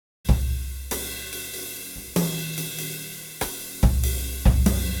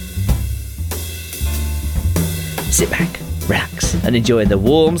sit back, relax, and enjoy the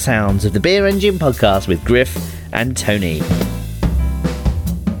warm sounds of the Beer Engine podcast with Griff and Tony.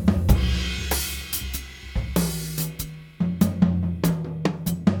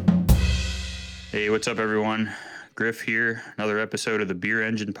 Hey, what's up, everyone? Griff here. Another episode of the Beer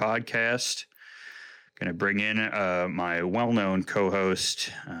Engine podcast. Going to bring in my well-known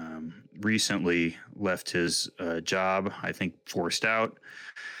co-host. Recently left his job, I think forced out,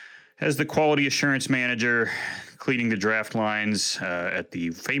 as the quality assurance manager, cleaning the draft lines at the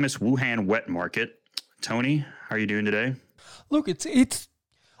famous Wuhan wet market. Tony, how are you doing today? Look,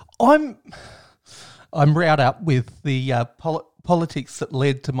 I'm riled up with the politics that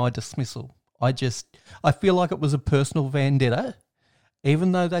led to my dismissal. I feel like it was a personal vendetta,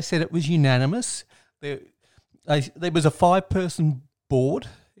 even though they said it was unanimous. There was a 5-person board.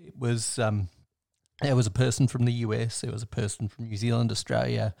 There was a person from the US, there was a person from New Zealand,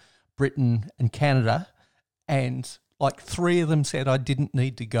 Australia, Britain and Canada, and like 3 of them said I didn't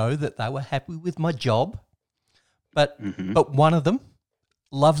need to go, that they were happy with my job. But one of them,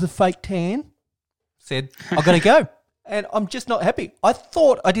 loves a fake tan, said, I've got to go. And I'm just not happy. I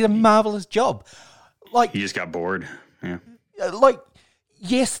thought I did a marvellous job. Like, you just got bored. Yeah. Like,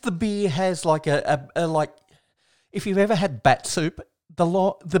 yes, the beer has like a if you've ever had bat soup,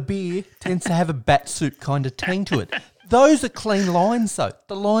 the beer tends to have a bat soup kind of tang to it. Those are clean lines, though.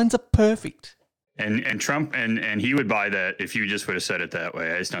 The lines are perfect. And Trump, and he would buy that if you just would have said it that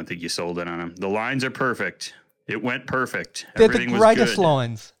way. I just don't think you sold it on him. The lines are perfect. It went perfect. They're Everything the greatest was good.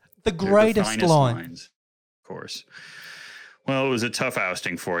 lines. The greatest the lines. Of course. Well, it was a tough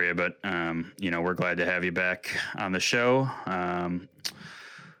ousting for you, but, we're glad to have you back on the show. What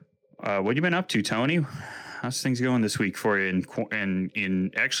have you been up to, Tony? How's things going this week for you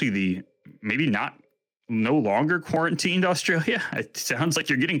in actually the maybe no longer quarantined Australia? It sounds like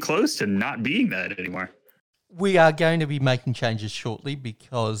you're getting close to not being that anymore. We are going to be making changes shortly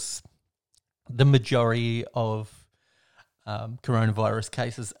because the majority of coronavirus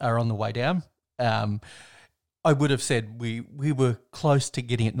cases are on the way down. I would have said we were close to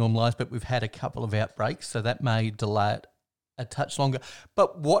getting it normalised, but we've had a couple of outbreaks, so that may delay it a touch longer.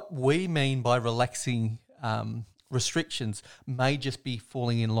 But what we mean by relaxing restrictions may just be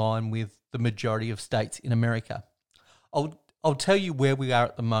falling in line with the majority of states in America. I'll tell you where we are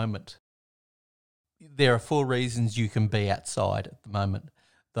at the moment. There are 4 reasons you can be outside at the moment.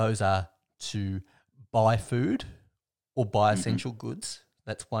 Those are to buy food or buy essential goods.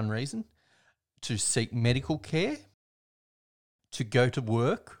 That's one reason. To seek medical care, to go to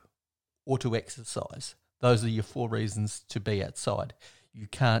work, or to exercise. Those are your 4 reasons to be outside. You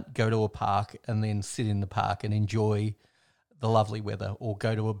can't go to a park and then sit in the park and enjoy the lovely weather, or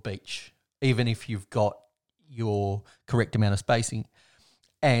go to a beach, even if you've got your correct amount of spacing.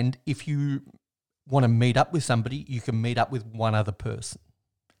 And if you want to meet up with somebody, you can meet up with one other person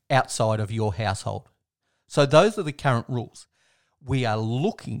outside of your household. So those are the current rules. We are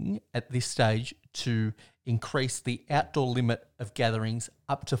looking at this stage to increase the outdoor limit of gatherings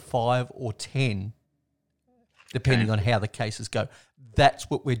up to 5 or 10, depending on how the cases go. That's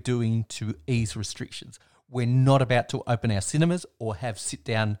what we're doing to ease restrictions. We're not about to open our cinemas or have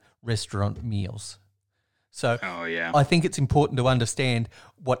sit-down restaurant meals. So I think it's important to understand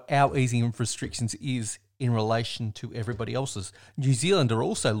what our easing of restrictions is in relation to everybody else's. New Zealand are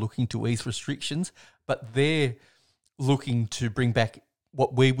also looking to ease restrictions, but they're looking to bring back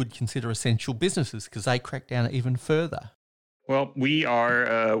what we would consider essential businesses because they crack down even further. Well,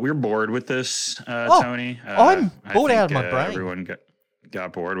 we're bored with this, Tony. I'm bored out of my brain. Everyone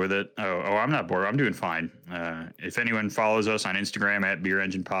got bored with it. Oh, I'm not bored. I'm doing fine. If anyone follows us on Instagram at Beer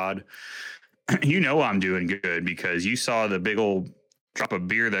Engine Pod, you know I'm doing good because you saw the big old drop of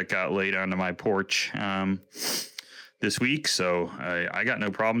beer that got laid onto my porch this week. So I got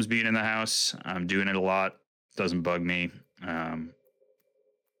no problems being in the house. I'm doing it a lot. Doesn't bug me.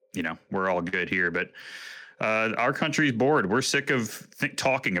 We're all good here, but our country's bored. We're sick of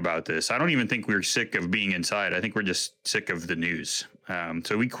talking about this. I don't even think we're sick of being inside. I think we're just sick of the news.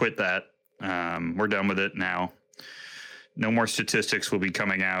 So we quit that. We're done with it now. No more statistics will be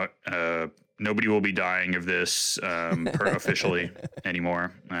coming out. Nobody will be dying of this officially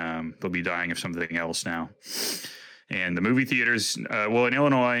anymore. They'll be dying of something else now. And the movie theaters, in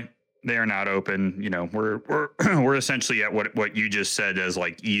Illinois, they are not open. We're essentially at what you just said as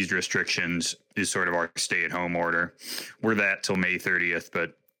like eased restrictions is sort of our stay-at-home order. We're that till May 30th,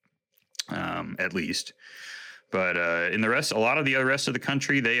 but at least. But in a lot of the rest of the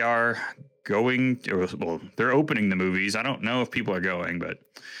country, they are they're opening the movies. I don't know if people are going, but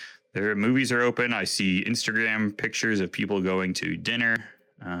their movies are open. I see Instagram pictures of people going to dinner.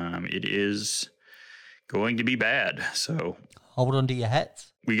 It is going to be bad. So Hold on to your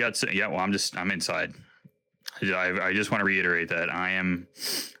hats. we got, well, I'm inside. I just want to reiterate that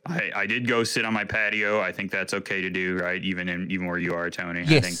I did go sit on my patio. I think that's okay to do, right? Even where you are, Tony.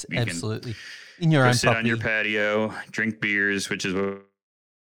 Yes, I think you absolutely. In your can own sit property. on your patio, drink beers, which is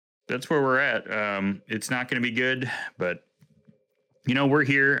that's where we're at. It's not going to be good, but we're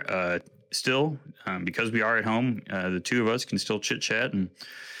here still because we are at home. The two of us can still chit chat and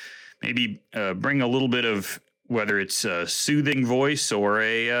maybe bring a little bit of, whether it's a soothing voice or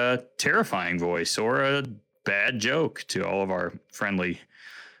a terrifying voice or a bad joke, to all of our friendly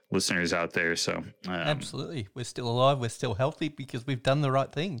listeners out there. So Absolutely. We're still alive. We're still healthy because we've done the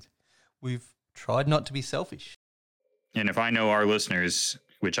right things. We've tried not to be selfish. and if I know our listeners,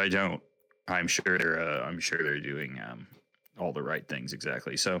 which I don't, I'm sure they're doing all the right things.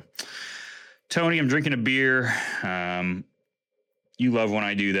 Exactly. So, Tony, I'm drinking a beer. You love when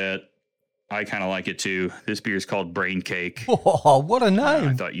I do that. I kind of like it too. This beer is called Brain Cake. Oh, what a I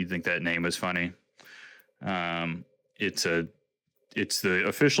name. thought you'd think that name was funny. It's the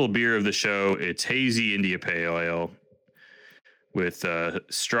official beer of the show. It's hazy India Pale Ale with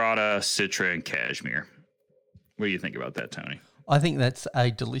Strata, Citra, and Cashmere. What do you think about that, Tony? I think that's a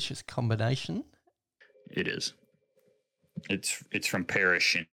delicious combination. It is. It's from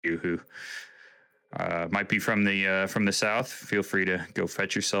Parrish, and you who might be from the South. Feel free to go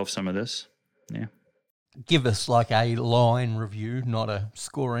fetch yourself some of this. Yeah. Give us like a line review, not a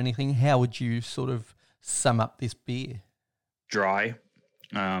score or anything. How would you sort of sum up this beer? Dry.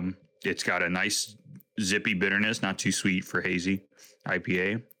 It's got a nice zippy bitterness, not too sweet for hazy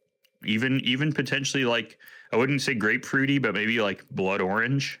IPA. Even potentially, like, I wouldn't say grapefruity, but maybe like blood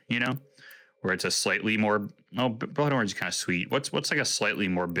orange, where it's a slightly more, blood orange is kind of sweet. What's like a slightly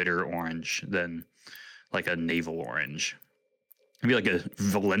more bitter orange than like a navel orange? Maybe like a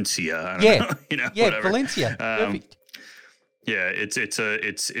Valencia. I don't know, whatever. Valencia. Perfect. Yeah,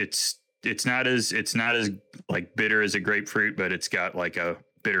 it's not as like bitter as a grapefruit, but it's got like a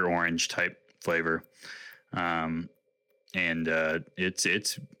bitter orange type flavor. And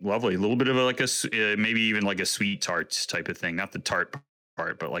it's lovely. A little bit of maybe even like a sweet tarts type of thing. Not the tart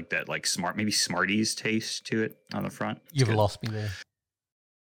part, but like that, like maybe Smarties taste to it on the front. You've lost me there.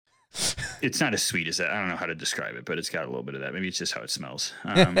 It's not as sweet as that. I don't know how to describe it, but it's got a little bit of that. Maybe it's just how it smells.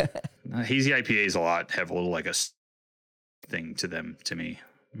 Hazy IPAs have a little like a thing to them to me.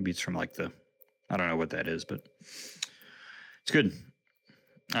 Maybe it's from like I don't know what that is, but it's good.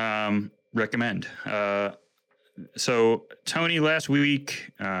 Recommend. So Tony, last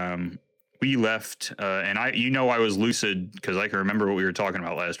week we left, and I was lucid because I can remember what we were talking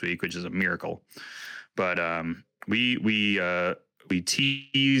about last week, which is a miracle. But we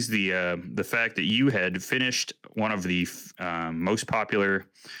teased the fact that you had finished one of the most popular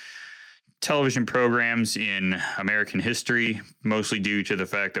television programs in American history, mostly due to the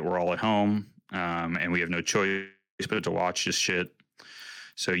fact that we're all at home and we have no choice but to watch this shit.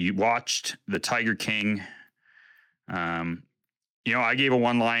 So you watched The Tiger King. I gave a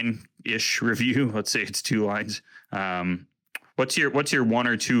 1-line-ish review. Let's say it's 2 lines. What's your 1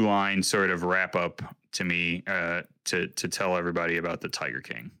 or 2 line sort of wrap up to me to tell everybody about The Tiger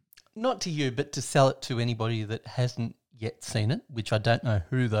King? Not to you, but to sell it to anybody that hasn't yet seen it, which I don't know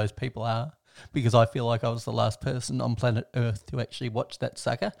who those people are, because I feel like I was the last person on planet Earth to actually watch that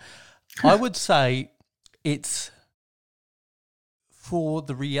sucker. I would say it's, for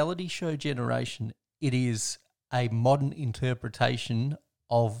the reality show generation, it is a modern interpretation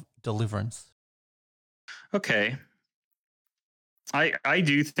of Deliverance. Okay. I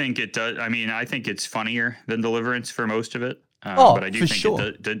do think it does. I mean, I think it's funnier than Deliverance for most of it. But I do think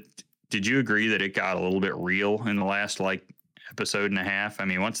sure. Did you agree that it got a little bit real in the last episode and a half? I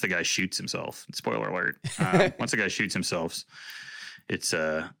mean, once the guy shoots himself, spoiler alert. Once the guy shoots himself, it's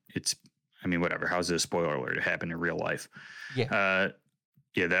I mean, whatever. How's it a spoiler alert? It happened in real life. Yeah.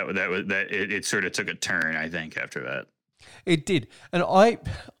 It sort of took a turn, I think, after that. It did. And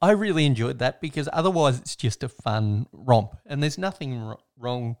I really enjoyed that, because otherwise it's just a fun romp. And there's nothing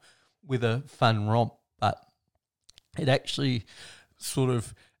wrong with a fun romp, but it actually sort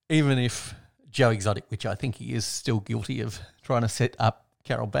of, even if Joe Exotic, which I think he is still guilty of trying to set up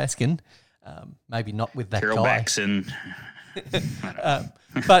Carol Baskin, maybe not with that Carol guy. Baskin.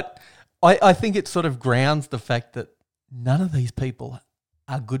 But I think it sort of grounds the fact that none of these people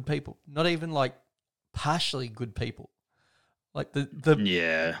are good people, not even like partially good people. Like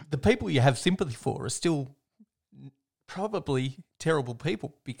the people you have sympathy for are still probably terrible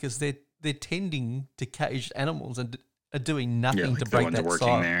people, because they're tending to caged animals and are doing nothing to break that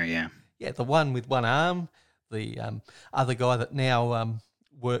cycle. There, yeah, the one with one arm, the other guy that now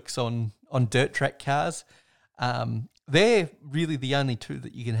works on on dirt track cars. They're really the only two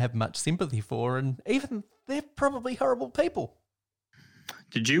that you can have much sympathy for, and even they're probably horrible people.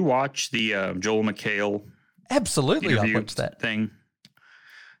 Did you watch the Joel McHale Absolutely, I interview watched that thing?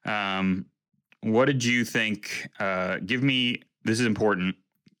 What did you think? Give me, this is important.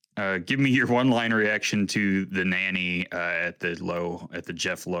 Give me your one-line reaction to the nanny at the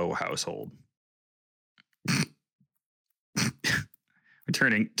Jeff Lowe household.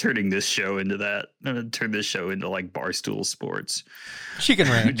 We're turning this show into that. I'm gonna turn this show into like Barstool Sports. Chicken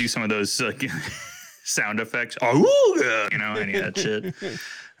Ranch. Do some of those sound effects. Oh, any of that shit.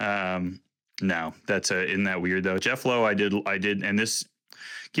 No, isn't that weird though? Jeff Lowe, I did, and this.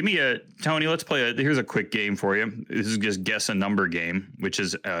 Give me Tony. Let's play here's a quick game for you. This is just guess a number game, which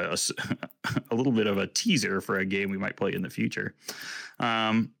is a little bit of a teaser for a game we might play in the future.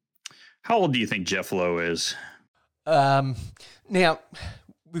 How old do you think Jeff Lowe is? Now,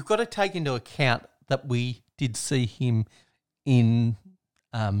 we've got to take into account that we did see him in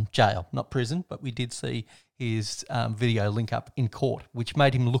jail, not prison, but we did see his video link up in court, which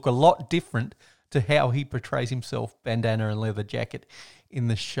made him look a lot different to how he portrays himself, bandana and leather jacket, in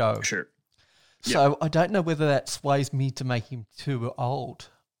the show. Sure. So yep. I don't know whether that sways me to make him too old.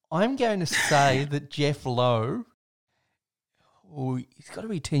 I'm going to say that Jeff Lowe, he's got to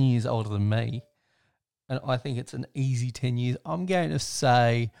be 10 years older than me, and I think it's an easy 10 years. I'm going to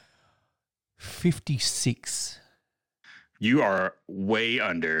say 56. You are way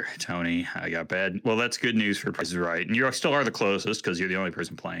under, Tony. I got bad. Well, that's good news for Price is Right. And you still are the closest because you're the only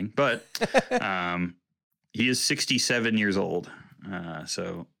person playing. But he is 67 years old.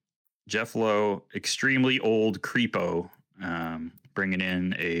 So Jeff Lowe, extremely old creepo, bringing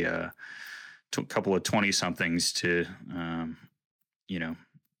in a couple of 20-somethings to, I'm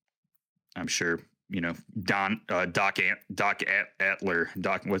sure, Doc Antler.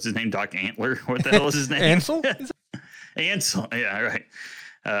 What's his name? Doc Antler? What the hell is his name? Ansel? Ansel, yeah, right.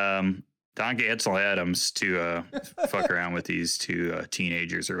 Don Ansel Adams to fuck around with these two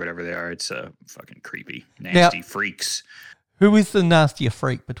teenagers or whatever they are. It's fucking creepy, nasty freaks. Who is the nastier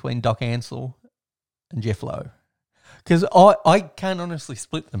freak between Doc Ansel and Jeff Lowe? Because I can't honestly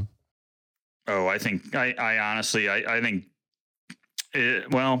split them. Oh, I think I honestly think.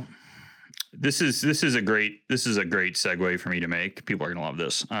 Well, this is a great segue for me to make. People are gonna love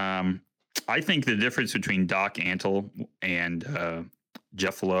this. I think the difference between Doc Antle and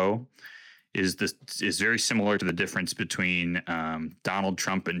Jeff Lowe is very similar to the difference between Donald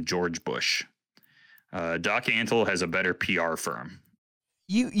Trump and George Bush. Doc Antle has a better PR firm.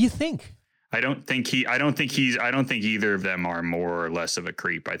 You think? I don't think either of them are more or less of a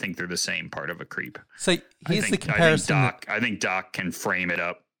creep. I think they're the same part of a creep. So here's the comparison. I think Doc can frame it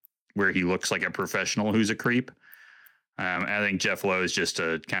up where he looks like a professional who's a creep. I think Jeff Lowe is just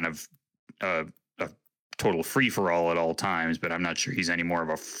a kind of a total free for all at all times, but I'm not sure he's any more of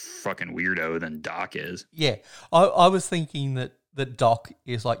a fucking weirdo than Doc is. Yeah, I was thinking that Doc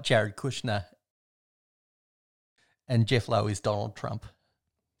is like Jared Kushner, and Jeff Lowe is Donald Trump.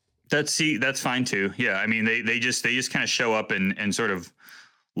 That's fine too. Yeah, I mean they just kind of show up and sort of,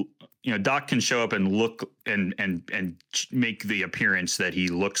 Doc can show up and look and make the appearance that he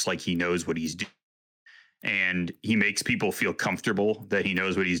looks like he knows what he's doing, and he makes people feel comfortable that he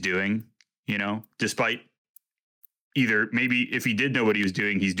knows what he's doing. Despite either maybe if he did know what he was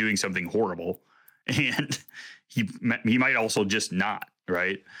doing, he's doing something horrible, and he might also just not,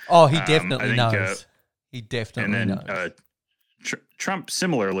 right? Oh, he definitely knows. He definitely knows. Trump,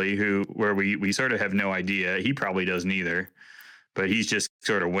 similarly, where we sort of have no idea. He probably doesn't either, but he's just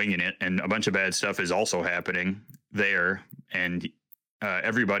sort of winging it, and a bunch of bad stuff is also happening there, and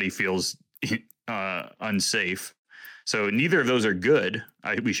everybody feels unsafe. So neither of those are good.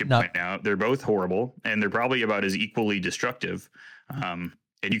 We should point out they're both horrible, and they're probably about as equally destructive. And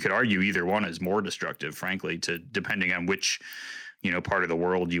you could argue either one is more destructive, frankly, depending on which part of the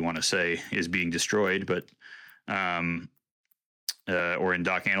world you want to say is being destroyed. But or in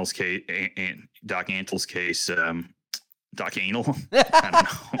Doc Antle's case, Doc Anal. I don't know.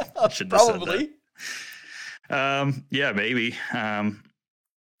 I shouldn't have said that. Yeah, maybe. How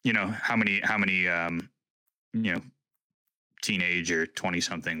many teenage or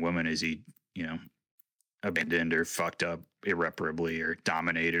 20-something women is he, abandoned or fucked up irreparably or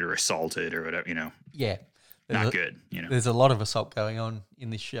dominated or assaulted or whatever, Yeah. Not good, There's a lot of assault going on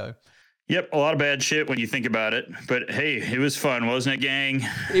in this show. Yep, a lot of bad shit when you think about it. But hey, it was fun, wasn't it, gang?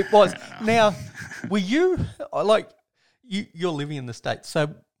 It was. Now, were you, you're living in the States,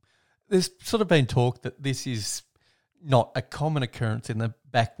 so there's sort of been talk that this is not a common occurrence in the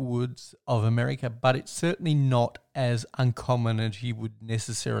backwoods of America, but it's certainly not as uncommon as you would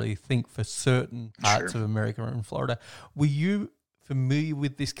necessarily think for certain parts of America and Florida. Were you familiar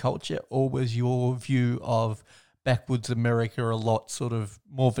with this culture, or was your view of backwoods America a lot sort of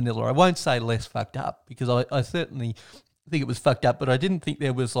more vanilla? I won't say less fucked up, because I certainly think it was fucked up, but I didn't think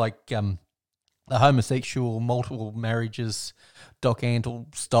there was like the homosexual multiple marriages Doc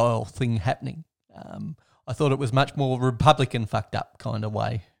Antle style thing happening. I thought it was much more Republican fucked up kind of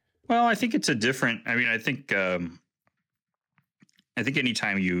way. Well, I think it's a different. I mean, I think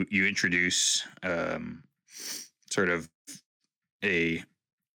anytime you introduce sort of a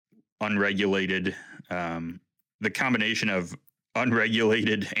unregulated, the combination of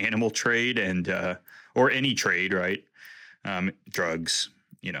unregulated animal trade and or any trade, right? Drugs,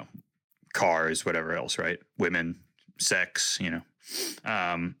 cars, whatever else, right? Women, sex,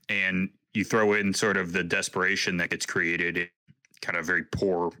 and you throw in sort of the desperation that gets created in kind of very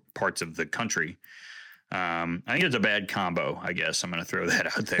poor parts of the country. I think it's a bad combo, I guess. I'm going to throw that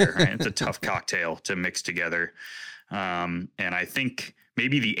out there. Right? It's a tough cocktail to mix together. And I think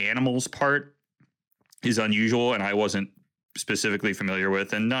maybe the animals part is unusual, and I wasn't specifically familiar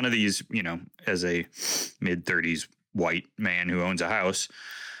with. And none of these, as a mid-30s white man who owns a house,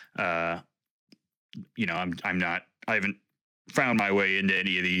 I haven't found my way into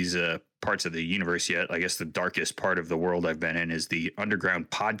any of these parts of the universe yet. I guess the darkest part of the world I've been in is the underground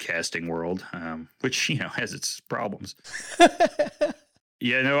podcasting world, which, has its problems. I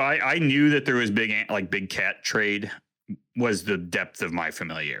knew that there was big cat trade was the depth of my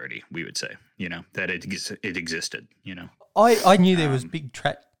familiarity, we would say, that it existed, I knew there was big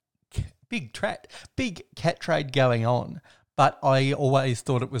cat trade going on, but I always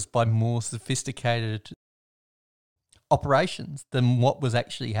thought it was by more sophisticated operations than what was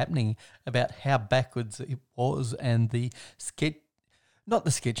actually happening, about how backwards it was, and not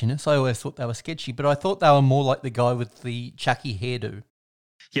the sketchiness. I always thought they were sketchy, but I thought they were more like the guy with the Chucky hairdo.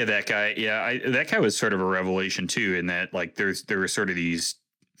 Yeah, that guy. Yeah, that guy was sort of a revelation too, in that like there were sort of these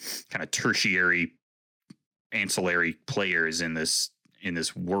kind of tertiary, ancillary players in this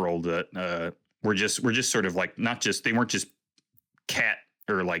world that were just sort of like they weren't just cat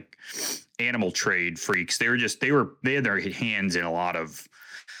or like animal trade freaks. They had their hands in a lot of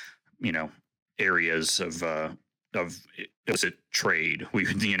areas of illicit trade.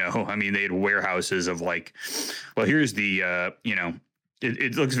 They had warehouses of like, well, here's the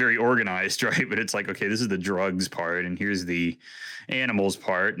it looks very organized, right? But it's like, okay, this is the drugs part, and here's the animals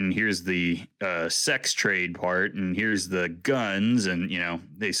part, and here's the sex trade part, and here's the guns, and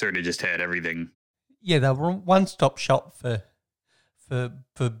they sort of just had everything. Yeah, they were one-stop shop for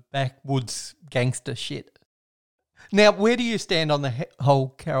backwoods gangster shit. Now, where do you stand on the whole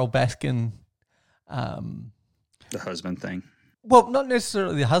Carole Baskin? The husband thing. Well, not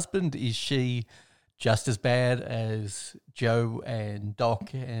necessarily the husband. Is she just as bad as Joe and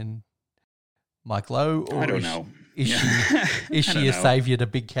Doc and Mike Lowe? Or I don't know. Is she a savior to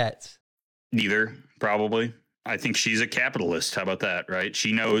big cats? Neither, probably. I think she's a capitalist. How about that, right?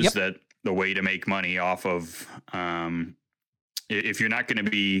 She knows that the way to make money off of, if you're not going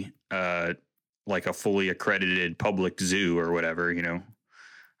to be like a fully accredited public zoo or whatever,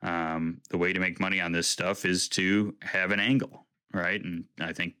 the way to make money on this stuff is to have an angle, right? And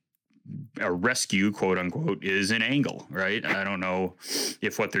I think a rescue, quote unquote, is an angle, right? I don't know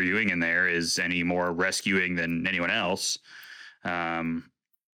if what they're doing in there is any more rescuing than anyone else. So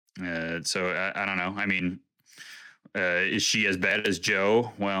I don't know. I mean, is she as bad as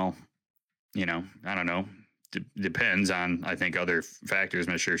Joe? Well, I don't know. Depends on, I think, other factors.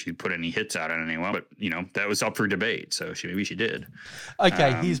 I'm not sure she put any hits out on anyone, but that was up for debate. So maybe she did.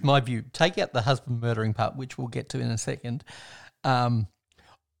 Okay, here's my view. Take out the husband murdering part, which we'll get to in a second.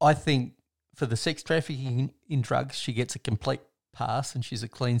 I think for the sex trafficking in drugs, she gets a complete pass and she's a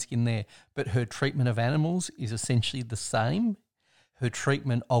clean skin there. But her treatment of animals is essentially the same. Her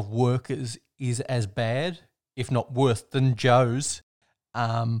treatment of workers is as bad, if not worse, than Joe's.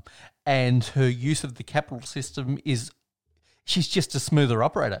 And her use of the capital system she's just a smoother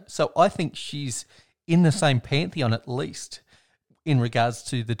operator. So I think she's in the same pantheon, at least, in regards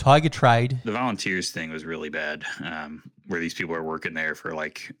to the tiger trade. The volunteers thing was really bad, where these people are working there for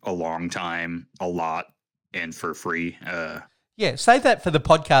like a long time, a lot, and for free. Yeah, save that for the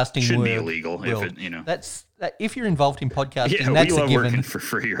podcasting. Should be illegal if it, That's if you're involved in podcasting. Yeah, that's we love a given. working for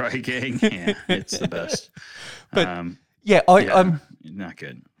free, right, gang? Yeah, it's the best. But I'm not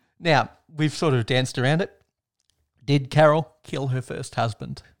good. Now we've sort of danced around it. Did Carole kill her first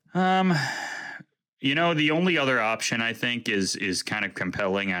husband? The only other option I think is kind of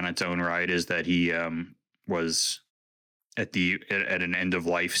compelling on its own right is that he was at an end of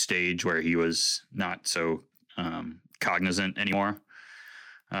life stage where he was not so cognizant anymore,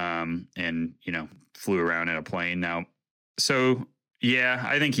 and flew around in a plane now. So yeah,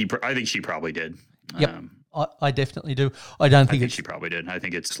 I think she probably did. Yep, I definitely do. I don't think she probably did. I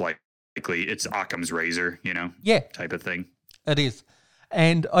think it's likely it's Occam's razor, type of thing. It is.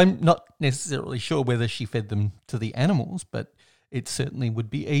 And I'm not necessarily sure whether she fed them to the animals, but it certainly would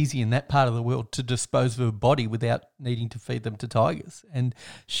be easy in that part of the world to dispose of her body without needing to feed them to tigers. And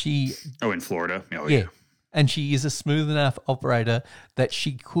she... Oh, in Florida? Oh, yeah. And she is a smooth enough operator that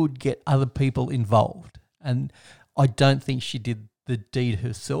she could get other people involved. And I don't think she did the deed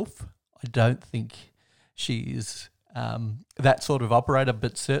herself. I don't think she is that sort of operator,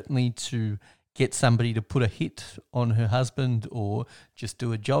 but certainly to get somebody to put a hit on her husband or just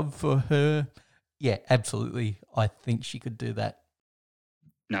do a job for her, yeah, absolutely. I think she could do that.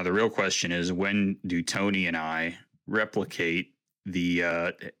 Now, the real question is, when do Tony and I replicate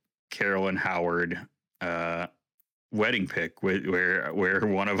the Carolyn Howard wedding pic where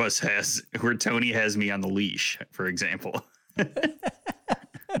one of us where Tony has me on the leash, for example?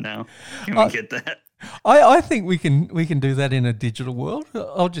 No? Can we get that? I think we can do that in a digital world.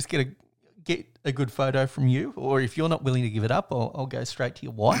 I'll just get a good photo from you, or if you're not willing to give it up, I'll go straight to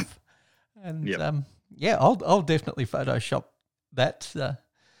your wife. And I'll definitely Photoshop that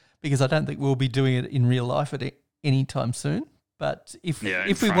because I don't think we'll be doing it in real life at any time soon. But if we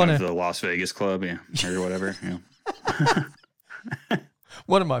want to, the Las Vegas Club, or whatever.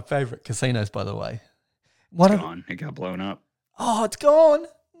 One of my favorite casinos, by the way. It's gone. It got blown up. Oh, it's gone.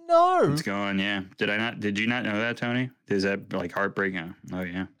 No, it's gone. Yeah. Did you not know that, Tony? Is that heartbreaking? Oh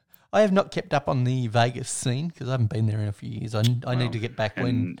yeah. I have not kept up on the Vegas scene because I haven't been there in a few years. I need to get back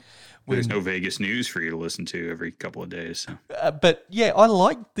when there's no Vegas news for you to listen to every couple of days. So. But yeah, I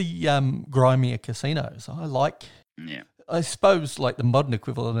like the grimier casinos. I suppose like the modern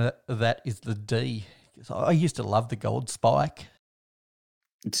equivalent of that is the D. I used to love the Gold Spike.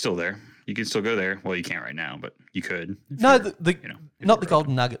 It's still there. You can still go there. Well, you can't right now, but you could. No, not the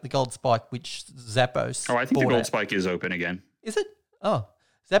Golden Nugget, the Gold Spike, which Zappos. Oh, I think the Gold Spike is open again. Is it? Oh,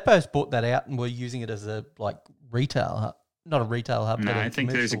 Zappos bought that out and we're using it as a retail hub. Not a retail hub. No, I think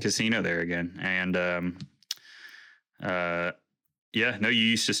there's a casino there again. And you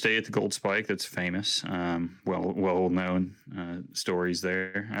used to stay at the Gold Spike. That's famous. Well known stories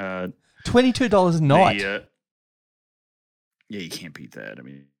there. $22 a night. You can't beat that. I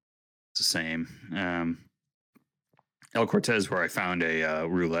mean, it's the same. El Cortez, where I found a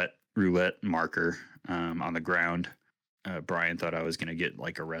roulette marker on the ground. Brian thought I was going to get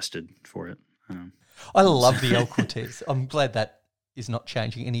arrested for it. I love the El Cortez. I'm glad that is not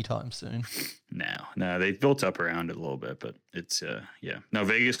changing anytime soon. No, they built up around it a little bit, but it's No,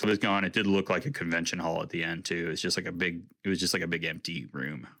 Vegas Club is gone. It did look like a convention hall at the end too. It was just like a big empty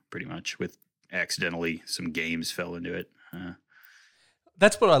room, pretty much, with accidentally some games fell into it.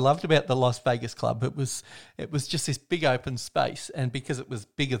 That's what I loved about the Las Vegas Club. It was just this big open space, and because it was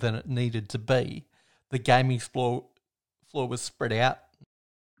bigger than it needed to be, the gaming floor was spread out.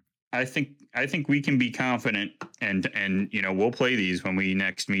 I think we can be confident, and we'll play these when we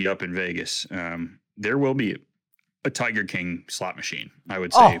next meet up in Vegas. There will be a Tiger King slot machine. I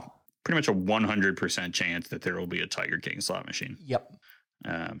would say pretty much a 100% chance that there will be a Tiger King slot machine. Yep.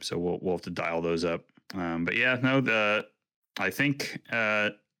 So we'll have to dial those up. But yeah, no, I think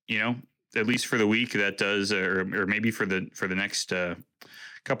at least for the week that does, or maybe for the next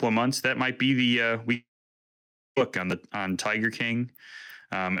couple of months, that might be the week book on Tiger King.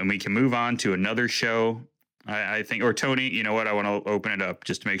 And we can move on to another show, I think. Or Tony, you know what? I want to open it up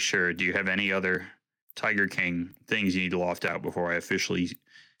just to make sure. Do you have any other Tiger King things you need to loft out before I officially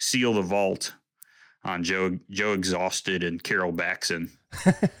seal the vault on Joe Exhausted and Carol Baxon?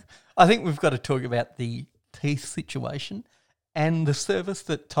 I think we've got to talk about the teeth situation and the service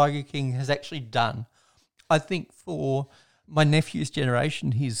that Tiger King has actually done. I think for my nephew's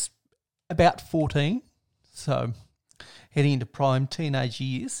generation, he's about 14, so heading into prime teenage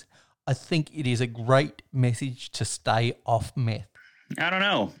years, I think it is a great message to stay off meth. I don't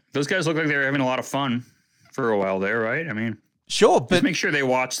know. Those guys look like they were having a lot of fun for a while there, right? I mean, sure, but just make sure they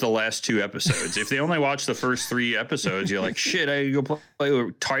watch the last 2 episodes. If they only watch the first 3 episodes, you're like, shit, I go play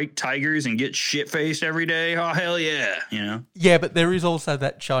with tigers and get shit-faced every day? Oh, hell yeah, Yeah, but there is also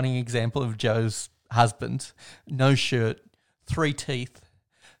that shining example of Joe's husband. No shirt, 3 teeth,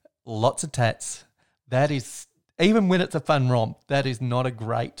 lots of tats. That is... Even when it's a fun romp, that is not a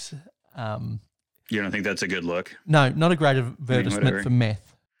great... you don't think that's a good look? No, not a great advertisement for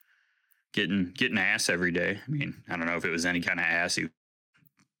meth. Getting ass every day. I mean, I don't know if it was any kind of ass you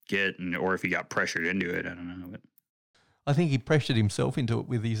get, or if he got pressured into it. I don't know. But. I think he pressured himself into it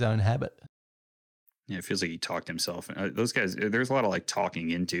with his own habit. Yeah, it feels like he talked himself. Those guys, there's a lot of like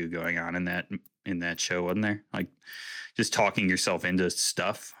talking into going on in that show, wasn't there? Like just talking yourself into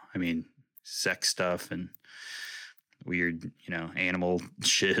stuff. I mean, sex stuff and weird, animal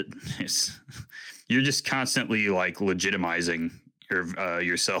shit. You're just constantly like legitimizing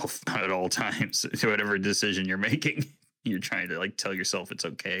yourself at all times to whatever decision you're making. You're trying to like tell yourself it's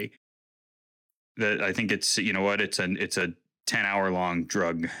okay. That I think it's it's a 10-hour long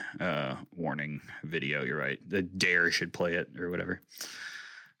drug warning video. You're right. The Dare should play it or whatever.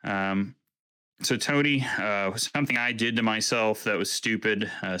 So Tony, something I did to myself that was stupid.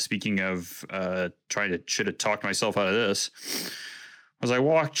 Speaking of should have talked myself out of this, was I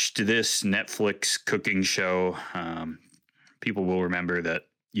watched this Netflix cooking show. People will remember that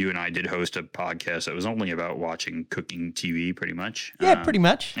you and I did host a podcast that was only about watching cooking TV, pretty much. Yeah, pretty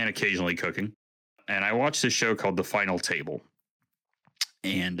much. And occasionally cooking. And I watched this show called The Final Table.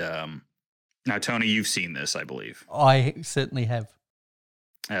 And now, Tony, you've seen this, I believe. I certainly have.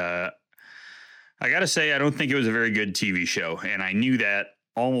 I got to say, I don't think it was a very good TV show. And I knew that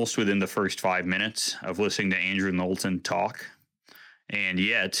almost within the first 5 minutes of listening to Andrew Knowlton talk. And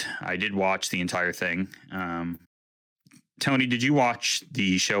yet, I did watch the entire thing. Tony, did you watch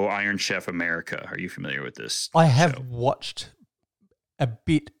the show Iron Chef America? Are you familiar with this? I have watched a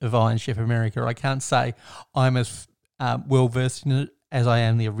bit of Iron Chef America. I can't say I'm as well versed in it as I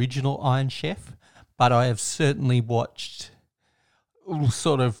am the original Iron Chef, but I have certainly watched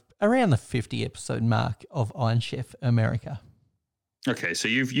sort of around the 50 episode mark of Iron Chef America. Okay, so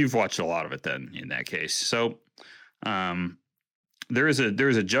you've watched a lot of it then. In that case, so there is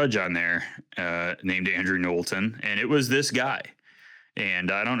a judge on there named Andrew Knowlton, and it was this guy.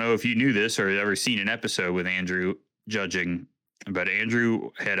 And I don't know if you knew this or ever seen an episode with Andrew judging, but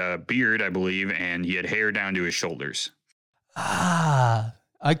Andrew had a beard, I believe, and he had hair down to his shoulders. Ah,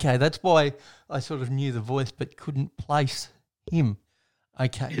 okay. That's why I sort of knew the voice but couldn't place him.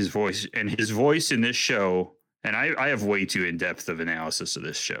 Okay. His voice in this show, and I have way too in-depth of analysis of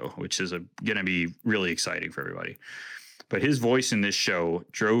this show, which is going to be really exciting for everybody. But his voice in this show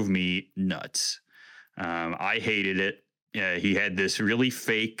drove me nuts. I hated it. He had this really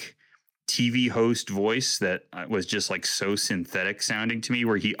fake TV host voice that was just like so synthetic sounding to me,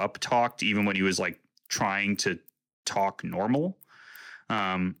 where he up-talked even when he was like trying to talk normal.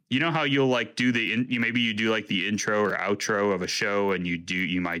 You know how you'll like do maybe you do like the intro or outro of a show, and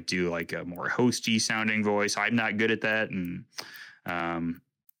you might do like a more hosty sounding voice. I'm not good at that, and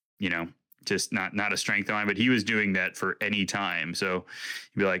just not a strength of mine. But he was doing that for any time. So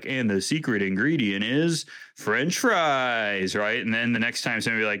he'd be like, and the secret ingredient is French fries, right? And then the next time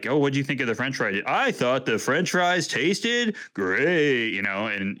somebody be like, oh, what'd you think of the French fries? I thought the French fries tasted great,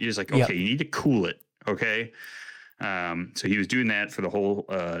 and he's like, okay, yep. You need to cool it, okay? So he was doing that for the whole,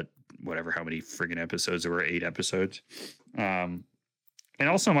 how many friggin' episodes there were, 8 episodes. And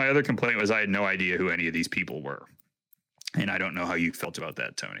also my other complaint was I had no idea who any of these people were. And I don't know how you felt about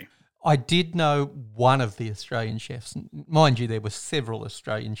that, Tony. I did know one of the Australian chefs. Mind you, there were several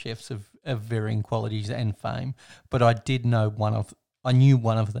Australian chefs of varying qualities and fame, but I did know I knew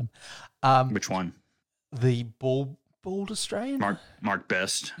one of them. Which one? The bald Australian? Mark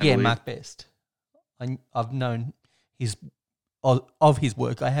Best. I believe. Mark Best. I've known of his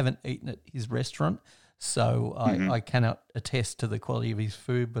work. I haven't eaten at his restaurant, so I cannot attest to the quality of his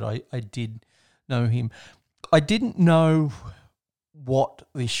food, but I did know him. I didn't know what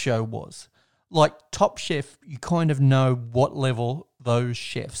this show was. Like Top Chef, you kind of know what level those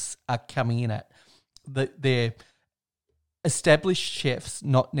chefs are coming in at. They're established chefs,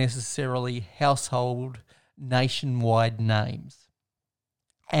 not necessarily household nationwide names.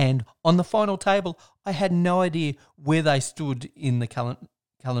 And on the Final Table, I had no idea where they stood in the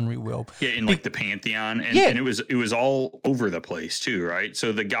culinary world. Yeah, in like the Pantheon. And it was all over the place too, right?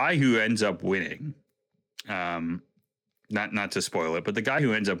 So the guy who ends up winning, not to spoil it, but the guy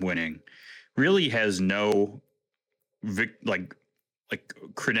who ends up winning really has no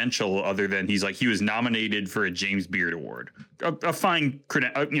credential other than he was nominated for a James Beard Award, a fine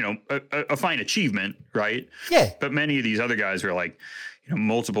a fine achievement, right? Yeah. But many of these other guys were like,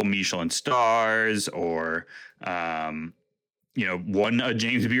 multiple Michelin stars, or won a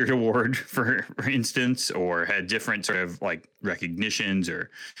James Beard Award for instance, or had different sort of like recognitions or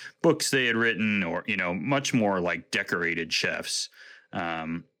books they had written, or much more like decorated chefs.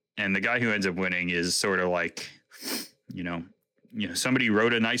 And the guy who ends up winning is sort of like, somebody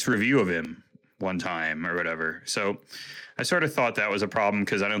wrote a nice review of him one time or whatever. So I sort of thought that was a problem,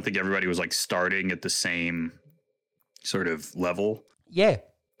 because I don't think everybody was like starting at the same sort of level. Yeah.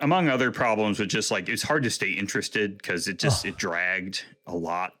 among other problems with just like it's hard to stay interested because it dragged a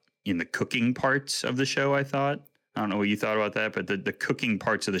lot in the cooking parts of the show. I thought. I don't know what you thought about that, but the cooking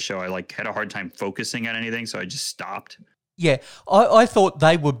parts of the show, I like had a hard time focusing on anything, so I just stopped. Yeah, I thought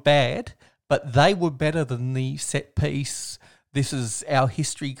they were bad, but they were better than the set piece. This is our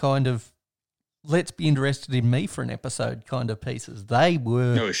history kind of, let's be interested in me for an episode kind of pieces. They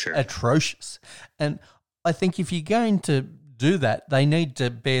were atrocious. And I think if you're going to do that, they need to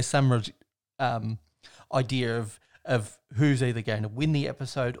bear some idea of who's either going to win the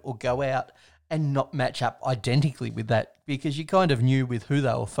episode or go out and not match up identically with that, because you kind of knew with who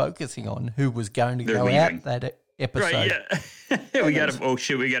they were focusing on, who was going to go out that episode. Right, yeah. we got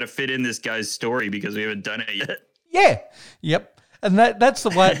to fit in this guy's story because we haven't done it yet. Yeah, yep. And that's the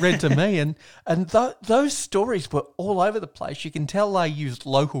way it read to me. And those stories were all over the place. You can tell they used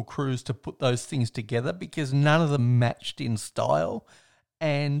local crews to put those things together because none of them matched in style.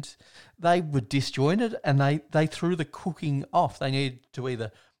 And they were disjointed, and they threw the cooking off. They needed to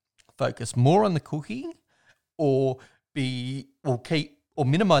either focus more on the cooking or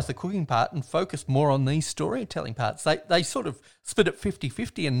minimize the cooking part and focus more on these storytelling parts. They sort of split it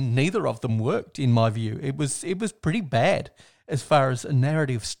 50-50, and neither of them worked in my view. It was pretty bad as far as a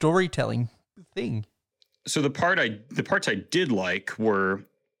narrative storytelling thing. So the parts I did like were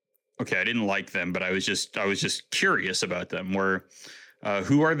okay. I didn't like them, but I was just curious about them. Were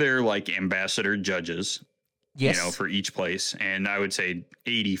who are their like ambassador judges? Yes. You know, for each place. And I would say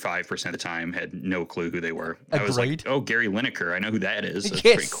 85% of the time had no clue who they were. Agreed. I was like, oh, Gary Lineker. I know who that is. That's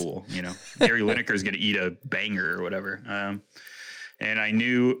yes. pretty cool. You know, Gary Lineker is going to eat a banger or whatever. And I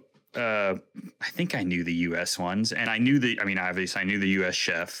knew, I think I knew the U.S. ones. And obviously I knew the U.S.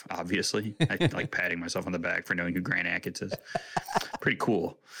 chef, obviously. I like patting myself on the back for knowing who Grant Achatz is. Pretty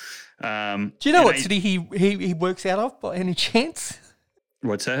cool. Do you know what city he works out of by any chance?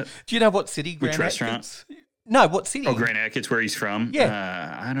 What's that? Do you know what city Grant Which restaurant? Achatz? No, what city? Oh, Grant Achatz, where he's from?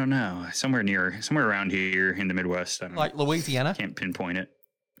 Yeah. I don't know. Somewhere around here in the Midwest. I don't like know. Louisiana? Can't pinpoint it.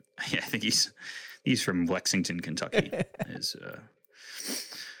 Yeah, I think he's from Lexington, Kentucky.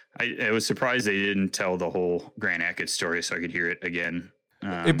 I was surprised they didn't tell the whole Grant Achatz story so I could hear it again.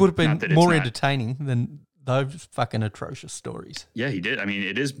 It would have been more entertaining than those fucking atrocious stories. Yeah, he did. I mean,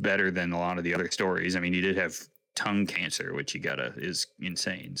 it is better than a lot of the other stories. I mean, he did have tongue cancer, which is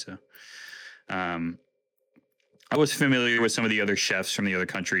insane. So, I was familiar with some of the other chefs from the other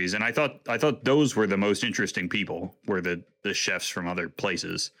countries, and I thought those were the most interesting people, were the chefs from other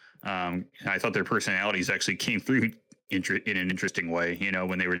places. And I thought their personalities actually came through in an interesting way, you know,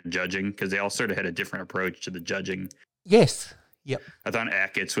 when they were judging, because they all sort of had a different approach to the judging. Yes. Yep. I thought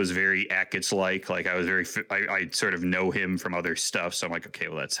Achatz was very Achatz-like. Like I sort of know him from other stuff, so I'm like, okay,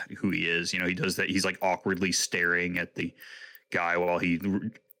 well, that's who he is. You know, he does that. He's like awkwardly staring at the guy while he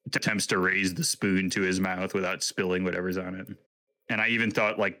attempts to raise the spoon to his mouth without spilling whatever's on it. And I even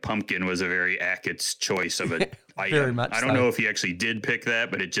thought like pumpkin was a very Achatz choice of a item. Very much I don't know if he actually did pick that,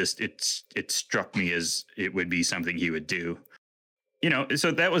 but it struck me as it would be something he would do. You know,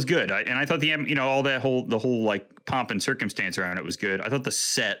 so that was good. I thought all the whole like pomp and circumstance around it was good. I thought the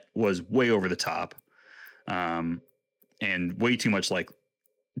set was way over the top, and way too much like.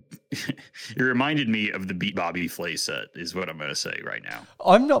 It reminded me of the Beat Bobby Flay set, is what I'm going to say right now.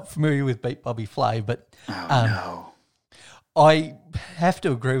 I'm not familiar with Beat Bobby Flay, but no, I have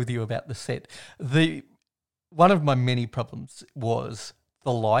to agree with you about the set. One of my many problems was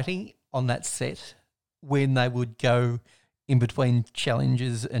the lighting on that set when they would go in between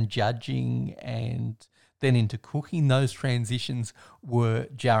challenges and judging and then into cooking. Those transitions were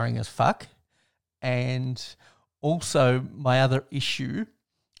jarring as fuck. And also my other issue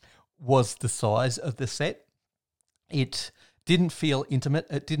was the size of the set. It didn't feel intimate.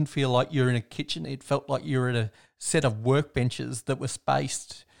 It didn't feel like you're in a kitchen. It felt like you're at a set of workbenches that were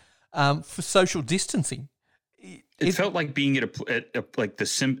spaced for social distancing. It felt like being at like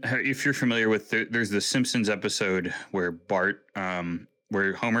if you're familiar with there's the Simpsons episode where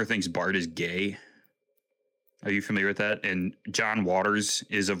where Homer thinks Bart is gay. Are you familiar with that? And John Waters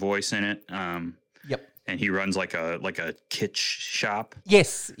is a voice in it. Yep. And he runs like a kitsch shop.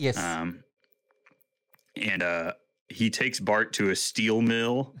 Yes. And he takes Bart to a steel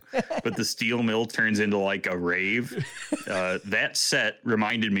mill, but the steel mill turns into like a rave. That set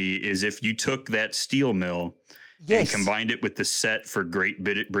reminded me is if you took that steel mill and combined it with the set for Great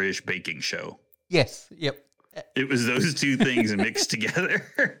British Baking Show. Yes. Yep. It was those two things mixed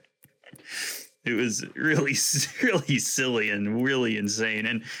together. It was really, really silly and really insane.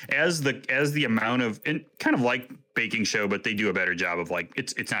 And as the amount of, and kind of like Baking Show, but they do a better job of like,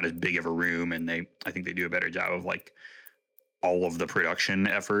 it's not as big of a room, and I think they do a better job of like all of the production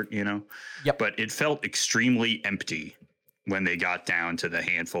effort, you know. Yep. But it felt extremely empty when they got down to the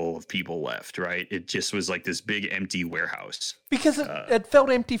handful of people left, right? It just was like this big empty warehouse. Because it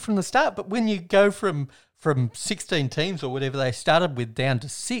felt empty from the start, but when you go from 16 teams or whatever they started with down to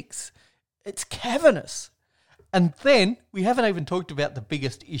 6, it's cavernous. And then we haven't even talked about the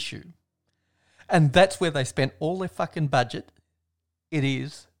biggest issue. And that's where they spent all their fucking budget. It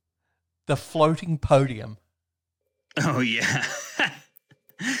is the floating podium. Oh, yeah.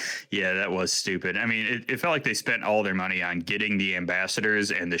 Yeah, that was stupid. I mean, it felt like they spent all their money on getting the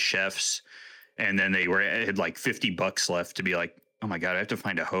ambassadors and the chefs, and then they had like $50 left to be like, oh my God, I have to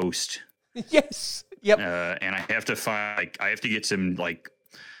find a host. Yes. Yep. And I have to I have to get some like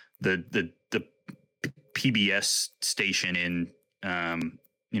the PBS station in,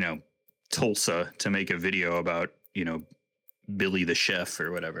 Tulsa to make a video about, Billy the chef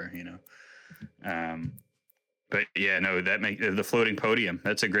or whatever, But yeah, no, that the floating podium.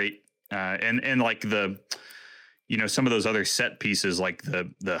 That's a great, and like some of those other set pieces, like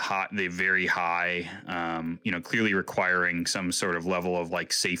the very high, clearly requiring some sort of level of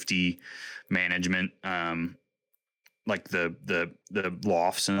like safety management, like the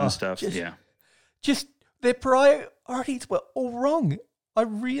lofts and stuff. Just their priorities were all wrong. I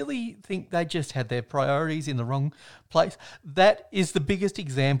really think they just had their priorities in the wrong place. That is the biggest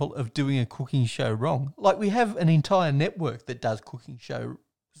example of doing a cooking show wrong. Like, we have an entire network that does cooking shows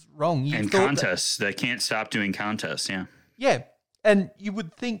wrong. And contests. They can't stop doing contests, yeah. Yeah, and you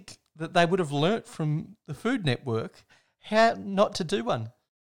would think that they would have learnt from the Food Network how not to do one.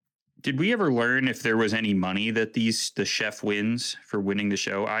 Did we ever learn if there was any money that the chef wins for winning the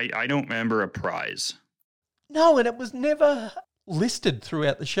show? I don't remember a prize. No, and it was never listed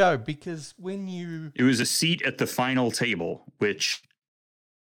throughout the show, because it was a seat at the final table, which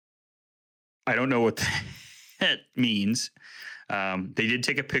I don't know what that means. They did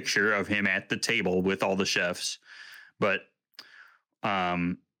take a picture of him at the table with all the chefs, but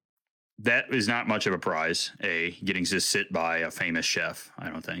that is not much of a prize, getting to sit by a famous chef, I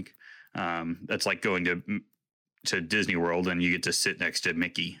don't think. That's like going to Disney World and you get to sit next to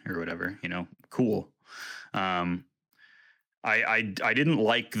Mickey or whatever, cool. I didn't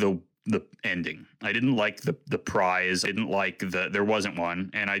like the ending. I didn't like the prize. I didn't like there wasn't one,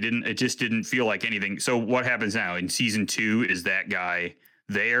 and it just didn't feel like anything. So what happens now in season 2? Is that guy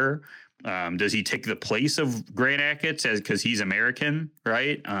there? Does he take the place of Grant Achatz because he's American,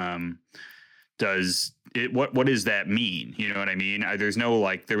 right? What does that mean? You know what I mean?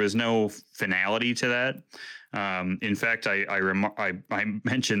 There was no finality to that. In fact, I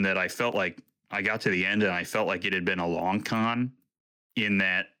mentioned that I felt like I got to the end and I felt like it had been a long con in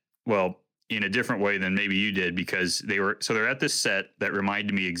that, well, in a different way than maybe you did, because they're at this set that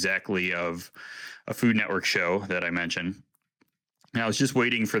reminded me exactly of a Food Network show that I mentioned. And I was just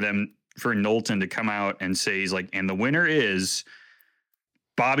waiting for Knowlton to come out and say, he's like, and the winner is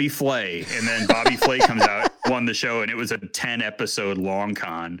Bobby Flay. And then Bobby Flay comes out, won the show, and it was a 10-episode long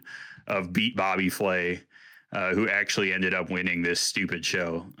con of Beat Bobby Flay, who actually ended up winning this stupid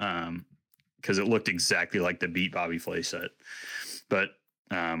show. Because it looked exactly like the Beat Bobby Flay set. But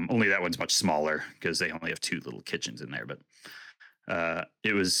only that one's much smaller because they only have 2 little kitchens in there. But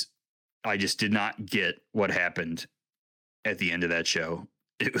I just did not get what happened at the end of that show.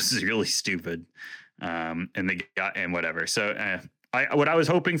 It was really stupid. And whatever. So what I was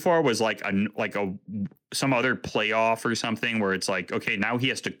hoping for was like some other playoff or something where it's like, okay, now he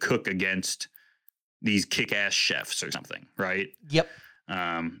has to cook against these kick-ass chefs or something, right? Yep.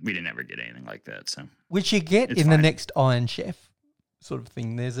 We didn't ever get anything like that. So, which you get in the next Iron Chef sort of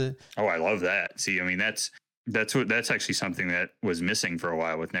thing. I love that. See, I mean, that's actually something that was missing for a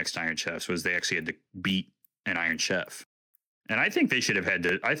while with Next Iron Chefs, was they actually had to beat an Iron Chef. And I think they should have had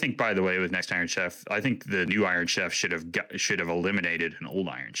to. I think, by the way, with Next Iron Chef, I think the new Iron Chef should have eliminated an old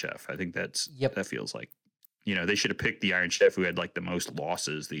Iron Chef. I think that feels like, they should have picked the Iron Chef who had like the most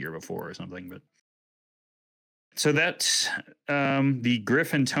losses the year before or something. But so that's the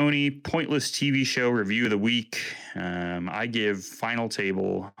Griff and Tony Pointless TV Show Review of the Week. I give Final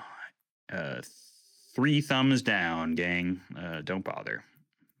Table 3 thumbs down, gang. Don't bother.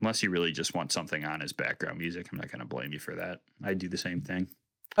 Unless you really just want something on as background music. I'm not going to blame you for that. I do the same thing.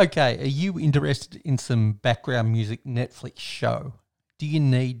 Okay, are you interested in some background music Netflix show? Do you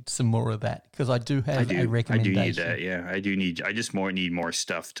need some more of that? Because I do have a recommendation. I do need that, yeah. I just need more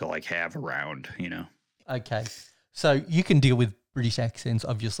stuff to like have around, Okay, so you can deal with British accents,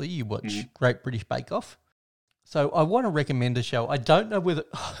 obviously. You watch Great British Bake Off. So I want to recommend a show. I don't know whether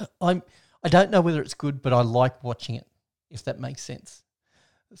it's good, but I like watching it, if that makes sense.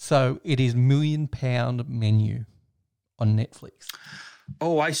 So it is £1 Million Menu on Netflix.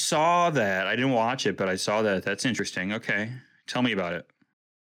 Oh, I saw that. I didn't watch it, but I saw that. That's interesting. Okay. Tell me about it.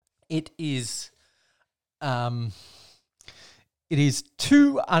 It is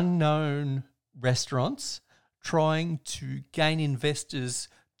two unknown restaurants trying to gain investors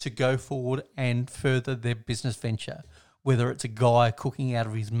to go forward and further their business venture, whether it's a guy cooking out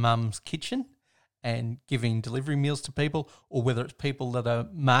of his mum's kitchen and giving delivery meals to people, or whether it's people that are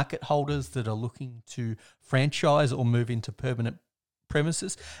market holders that are looking to franchise or move into permanent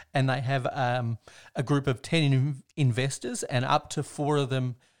premises. And they have a group of 10 investors, and up to 4 of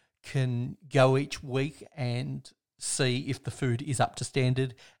them can go each week and see if the food is up to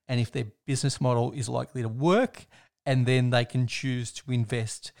standard and if their business model is likely to work, and then they can choose to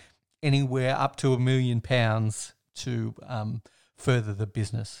invest anywhere up to £1 million to further the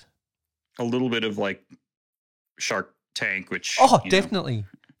business. A little bit of like Shark Tank, which definitely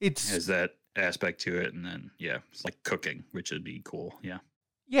it's has that aspect to it, and then it's like cooking, which would be cool.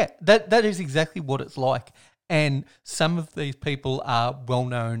 Yeah, that is exactly what it's like. And some of these people are well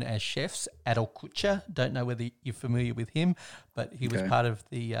known as chefs. Adil Kutcher, don't know whether you're familiar with him, but he was part of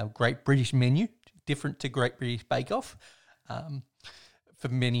the Great British Menu, different to Great British Bake Off, for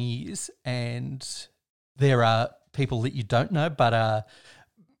many years. And there are people that you don't know, but are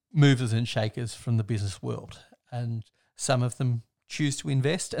movers and shakers from the business world. And some of them choose to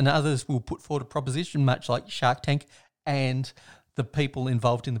invest, and others will put forward a proposition, much like Shark Tank, and the people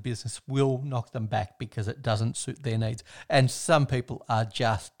involved in the business will knock them back because it doesn't suit their needs. And some people are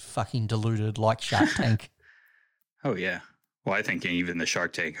just fucking deluded, like Shark Tank. Oh, yeah. Well, I think even the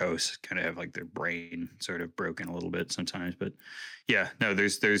Shark Tank hosts kind of have like their brain sort of broken a little bit sometimes. But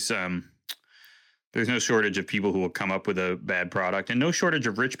there's no shortage of people who will come up with a bad product, and no shortage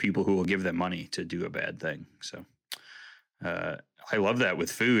of rich people who will give them money to do a bad thing. So I love that with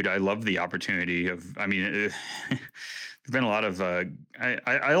food. I love the opportunity of, there's been a lot of, I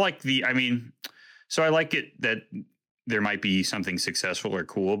like so I like it that there might be something successful or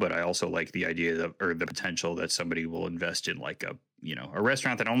cool, but I also like the idea or the potential that somebody will invest in like a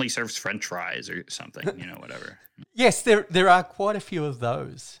restaurant that only serves French fries or something, whatever. Yes, there are quite a few of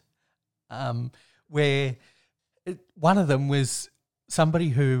those, where one of them was somebody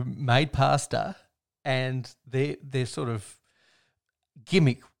who made pasta, and their sort of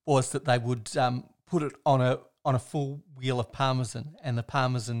gimmick was that they would put it on a full wheel of Parmesan, and the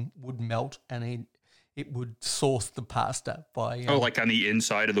Parmesan would melt, and it would sauce the pasta by like on the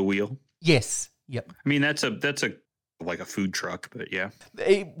inside of the wheel. Yes. Yep. I mean, that's a like a food truck, but yeah,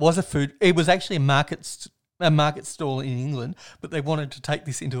 it was a food. It was actually a market stall in England, but they wanted to take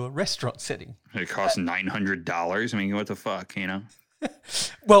this into a restaurant setting. It cost $900. I mean, what the fuck,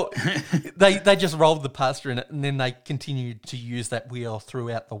 Well, they just rolled the pasta in it, and then they continued to use that wheel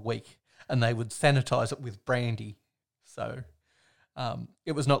throughout the week, and they would sanitize it with brandy. So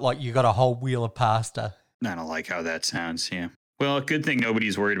it was not like you got a whole wheel of pasta. I don't like how that sounds. Yeah. Well, good thing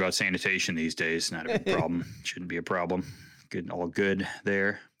nobody's worried about sanitation these days. Not a big problem. Shouldn't be a problem. Good, all good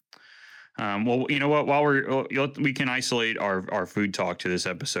there. Well, you know what? While we can isolate our food talk to this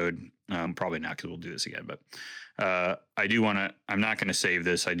episode. Probably not, because we'll do this again. But I do want to. I'm not going to save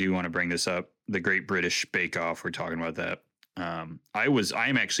this. I do want to bring this up. The Great British Bake Off. We're talking about that. I'm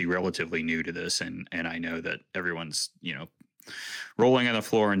actually relatively new to this, and I know that everyone's rolling on the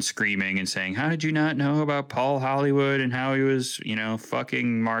floor and screaming and saying, "How did you not know about Paul Hollywood and how he was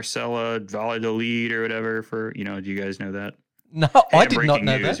fucking Marcella Valladolid or whatever?" For do you guys know that? No, I did not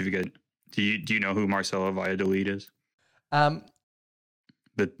know that. If you could, do you know who Marcella Valladolid is?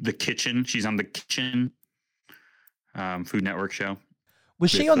 The Kitchen. She's on the Kitchen Food Network show.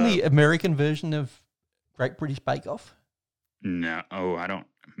 Was she on the American version of Great British Bake Off? No, I don't.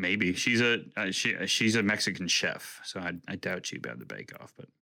 Maybe she's a Mexican chef, so I doubt she'd be on the Bake Off. But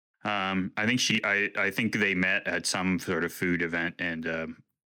I think they met at some sort of food event, and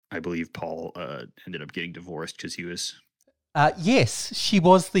I believe Paul ended up getting divorced because he was. Yes, she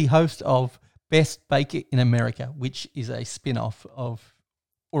was the host of Best Baker in America, which is a spin-off of.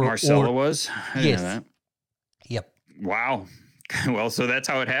 Marcella was. I didn't know that. Yep. Wow. Well, so that's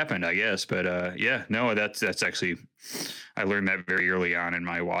how it happened, I guess. But that's actually, I learned that very early on in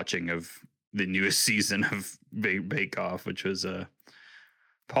my watching of the newest season of Bake Off, which was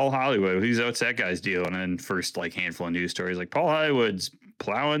Paul Hollywood. What's that guy's deal? And then first like handful of news stories like Paul Hollywood's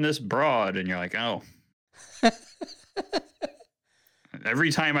plowing this broad, and you're like, oh.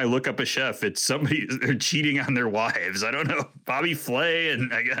 Every time I look up a chef, it's somebody they're cheating on their wives. I don't know, Bobby Flay,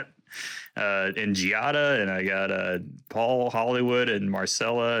 and I got. And Giada, and I got Paul Hollywood and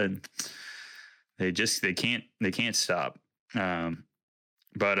Marcella, and they can't stop.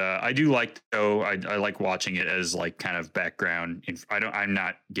 But I do like though. I like watching it as like kind of background. I'm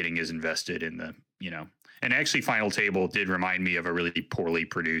not getting as invested in the And actually, Final Table did remind me of a really poorly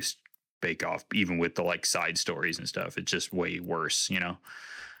produced Bake Off, even with the like side stories and stuff. It's just way worse.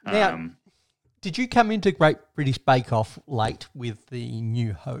 Now, did you come into Great British Bake Off late with the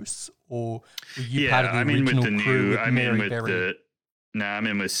new hosts, or were you part of the original crew with Mary Berry? I'm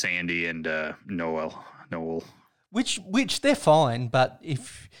in with Sandy and Noel. Which they're fine, but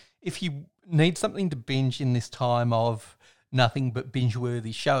if you need something to binge in this time of nothing but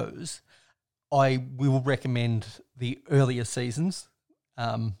binge-worthy shows, I will recommend the earlier seasons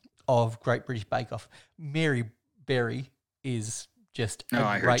of Great British Bake Off. Mary Berry is just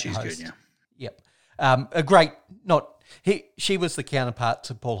a great host. She's good, yeah. Yep. She was the counterpart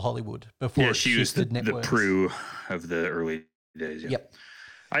to Paul Hollywood before she was the Prue of the early days. Yeah. Yep.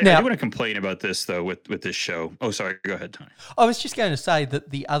 I do want to complain about this though with this show. Oh, sorry. Go ahead, Tony. I was just going to say that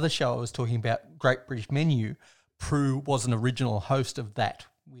the other show I was talking about, Great British Menu, Prue was an original host of that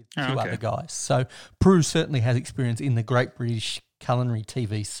with two other guys. So Prue certainly has experience in the Great British culinary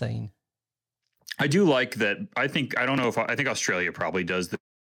TV scene. I do like that. I think Australia probably does. The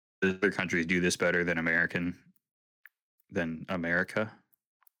other countries do this better than America.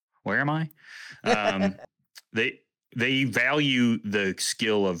 Where am I? They value the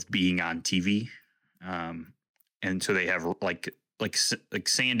skill of being on TV, and so they have like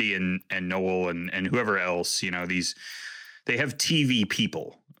Sandy and Noel and whoever else. They have TV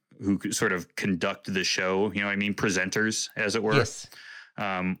people who sort of conduct the show. You know what I mean? Presenters, as it were. Yes.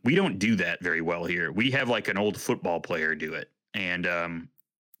 We don't do that very well here. We have like an old football player do it, and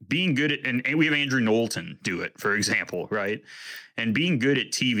being good at and we have Andrew Knowlton do it, for example, right? And being good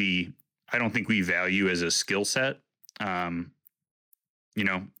at TV, I don't think we value as a skill set.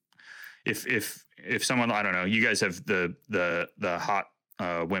 If someone, I don't know, you guys have the hot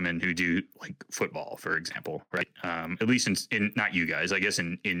women who do like football, for example, right? At least in not you guys, I guess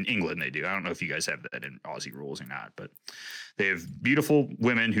in England they do. I don't know if you guys have that in Aussie rules or not, but they have beautiful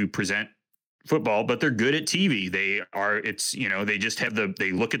women who present football, but they're good at TV. They just have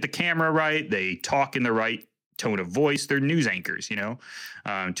they look at the camera right. They talk in the right tone of voice. They're news anchors, to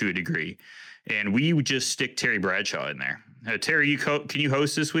a degree. And we would just stick Terry Bradshaw in there. Terry, can you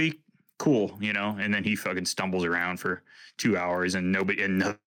host this week? Cool, and then he fucking stumbles around for 2 hours and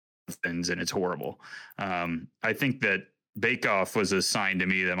nothing, and it's horrible. I think that Bake Off was a sign to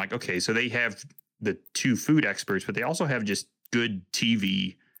me that I'm like, okay, so they have the two food experts, but they also have just good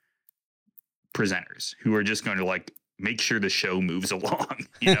TV presenters who are just going to like make sure the show moves along,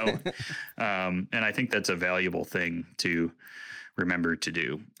 and I think that's a valuable thing to remember to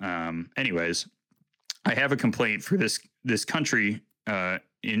do. Anyways, I have a complaint for this country.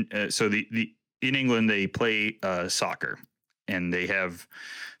 In England they play soccer, and they have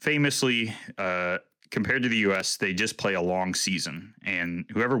famously compared to the US, they just play a long season, and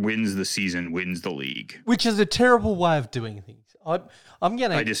whoever wins the season wins the league, which is a terrible way of doing things.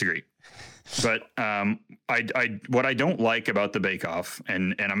 I disagree. But what I don't like about the Bake Off,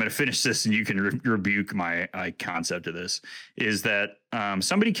 and I'm going to finish this, and you can rebuke my concept of this, is that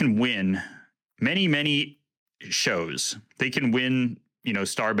somebody can win many shows. They can win,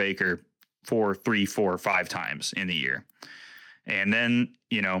 Star Baker 3, 4, 5 times in the year, and then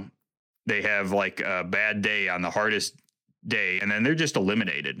they have like a bad day on the hardest day, and then they're just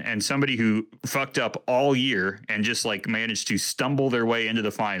eliminated. And somebody who fucked up all year and just like managed to stumble their way into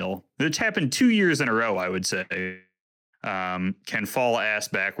the final, that's happened 2 years in a row, I would say, can fall ass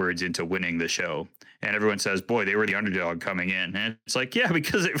backwards into winning the show. And everyone says, boy, they were the underdog coming in. And it's like, yeah,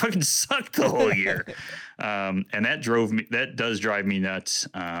 because it fucking sucked the whole year. And that does drive me nuts.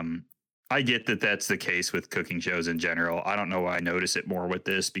 I get that that's the case with cooking shows in general. I don't know why I notice it more with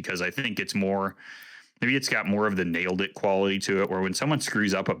this, because I think it's more, maybe it's got more of the nailed it quality to it, where when someone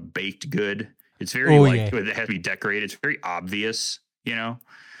screws up a baked good, it's very it has to be decorated. It's very obvious,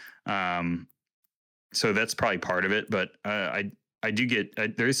 so that's probably part of it. But I do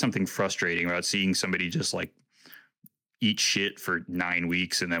get, there is something frustrating about seeing somebody just like eat shit for 9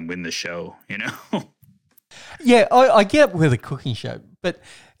 weeks and then win the show, Yeah, I get with a cooking show, but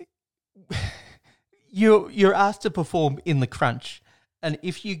you're asked to perform in the crunch. And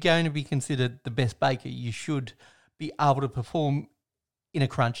if you're going to be considered the best baker, you should be able to perform in a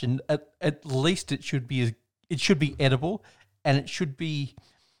crunch, and at least it should be edible, and it should be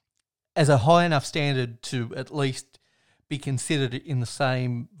as a high enough standard to at least be considered in the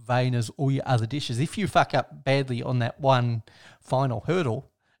same vein as all your other dishes. If you fuck up badly on that one final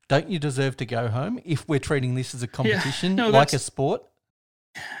hurdle, don't you deserve to go home? If we're treating this as a competition, like a sport.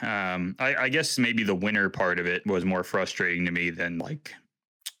 I guess maybe the winner part of it was more frustrating to me than like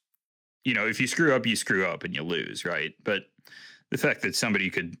if you screw up and you lose, right? But the fact that somebody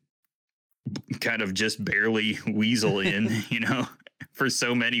could kind of just barely weasel in, for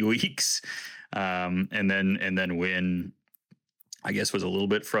so many weeks, and then win, I guess, was a little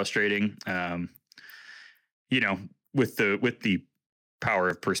bit frustrating. With the power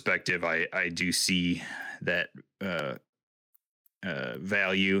of perspective, I do see that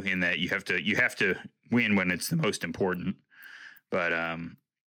value in that you have to win when it's the most important. But I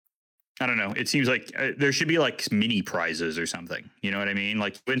don't know. It seems like there should be like mini prizes or something. You know what I mean?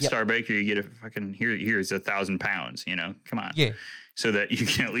 Like win Star Baker, you get a fucking here's 1,000 pounds. Come on, Yeah. so that you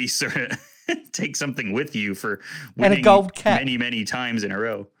can at least sort of take something with you for winning And a gold cap. many times in a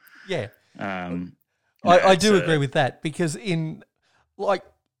row. Yeah. No, I do agree with that, because in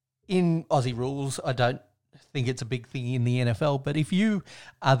Aussie rules, I don't think it's a big thing in the NFL, but if you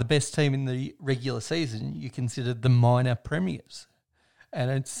are the best team in the regular season, you're considered the minor premiers. And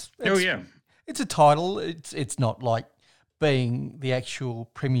it's a title. It's not like being the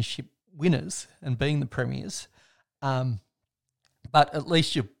actual premiership winners and being the premiers. But at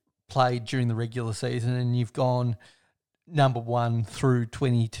least you played during the regular season and you've gone number 1 through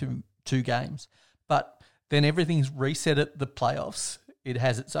 22 games. But then everything's reset at the playoffs. It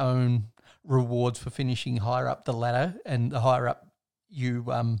has its own rewards for finishing higher up the ladder, and the higher up you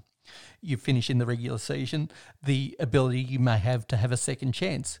finish in the regular season, the ability you may have to have a second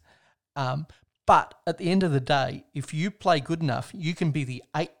chance. But at the end of the day, if you play good enough, you can be the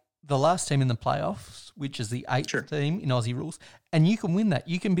last team in the playoffs, which is the 8th team in Aussie rules, and you can win that.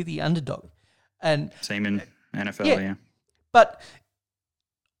 You can be the underdog. And same in NFL, yeah. But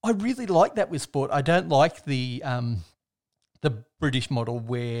I really like that with sport. I don't like the British model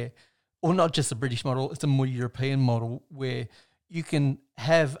or not just the British model, it's a more European model where you can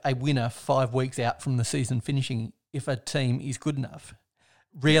have a winner 5 weeks out from the season finishing if a team is good enough.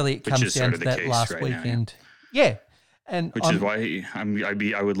 Rarely it comes down to that last weekend. Now, yeah. And which is why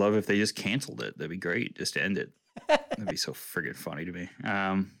I would love if they just canceled it. That'd be great, just to end it. That'd be so friggin' funny to me.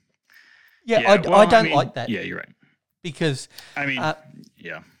 I don't like that. Yeah, you're right. Because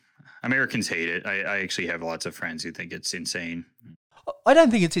Americans hate it. I actually have lots of friends who think it's insane. I don't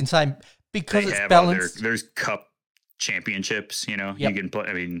think it's insane because it's balanced. There's cup championships, you can play.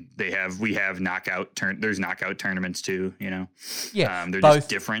 I mean, we have there's knockout tournaments too, Yeah, they're both just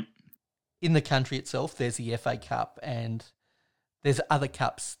different. In the country itself, there's the FA Cup and there's other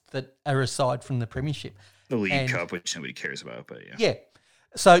cups that are aside from the Premiership. The League Cup, which nobody cares about, but yeah. Yeah.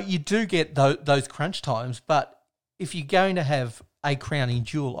 So you do get those crunch times, but if you're going to have a crowning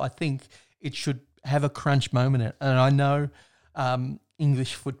jewel, I think it should have a crunch moment in it. And I know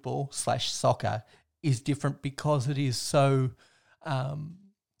English football / soccer is different because it is so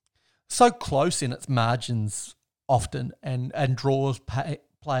close in its margins often, and draws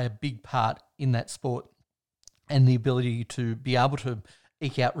play a big part in that sport, and the ability to be able to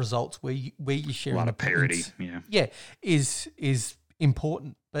eke out results where you're sharing a lot of parity, is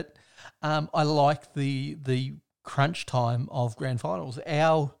important. But I like the crunch time of grand finals.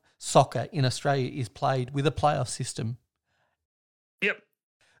 Our soccer in Australia is played with a playoff system. Yep.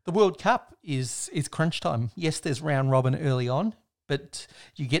 The World Cup is crunch time. Yes, there's round robin early on, but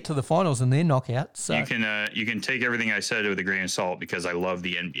you get to the finals and they're knockouts. So you can take everything I said with a grain of salt, because I love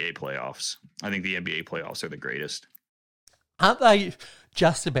the NBA playoffs. I think the NBA playoffs are the greatest. Aren't they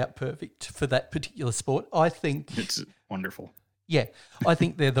just about perfect for that particular sport? I think it's wonderful. Yeah, I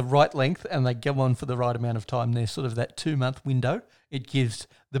think they're the right length and they go on for the right amount of time. They're sort of that 2-month window. It gives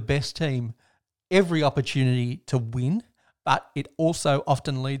the best team every opportunity to win, but it also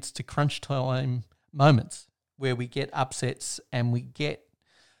often leads to crunch time moments where we get upsets and we get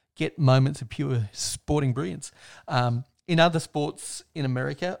moments of pure sporting brilliance. In other sports in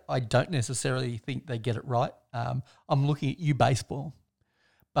America, I don't necessarily think they get it right. I'm looking at you, baseball,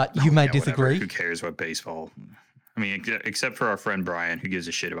 but you may disagree. Whatever. Who cares about baseball? I mean, except for our friend Brian, who gives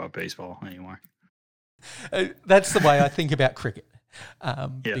a shit about baseball anymore. That's the way I think about cricket,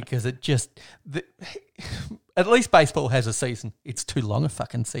 because it just at least baseball has a season. It's too long a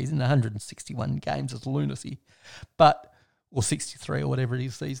fucking season. 161 games is lunacy, or 63 or whatever it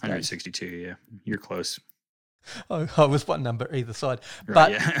is these days. 162, yeah, you're close. Oh, I was one number either side,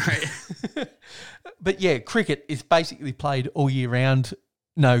 right, yeah, right. But yeah, cricket is basically played all year round.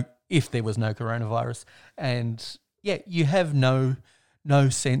 No, if there was no coronavirus, and yeah, you have no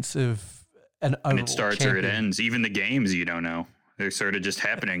sense of an overall. And it starts champion. or it ends. Even the games, you don't know. They're sort of just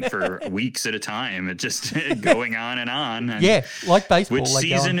happening for weeks at a time. It's just going on and on. And yeah, like baseball. Which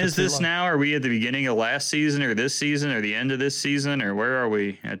season is this now? Are we at the beginning of last season, or this season, or the end of this season, or where are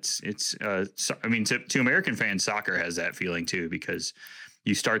we? I mean, to American fans, soccer has that feeling too, because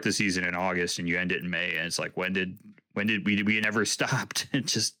you start the season in August and you end it in May, and it's like, when did we never stopped? It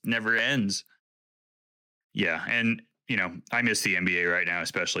just never ends. Yeah, and I miss the NBA right now,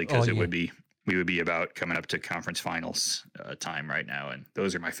 especially because we would be about coming up to conference finals time right now, and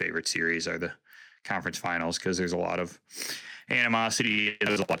those are my favorite series, are the conference finals, because there's a lot of animosity.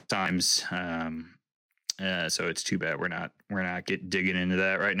 There's a lot of times, so it's too bad we're not digging into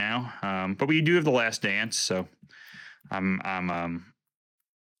that right now. But we do have The Last Dance, so I'm.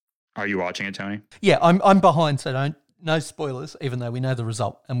 Are you watching it, Tony? Yeah, I'm behind, so no spoilers, even though we know the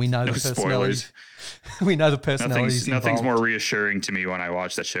result and we know the personalities. We know the personalities. Nothing's more reassuring to me when I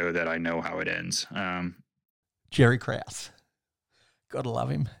watch that show that I know how it ends. Jerry Krause. Gotta love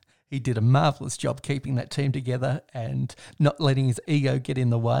him. He did a marvelous job keeping that team together and not letting his ego get in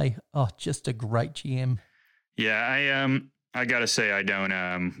the way. Oh, just a great GM. Yeah, I gotta say, I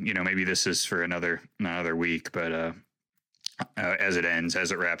don't. Maybe this is for another week, but as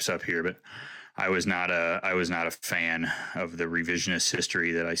it wraps up here, but I was not a fan of the revisionist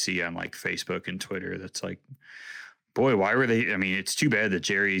history that I see on like Facebook and Twitter. That's like, boy, why were they? I mean, it's too bad that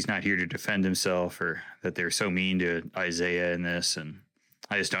Jerry's not here to defend himself, or that they're so mean to Isaiah in this. And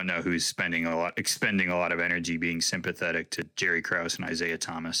I just don't know who's expending a lot of energy being sympathetic to Jerry Krause and Isaiah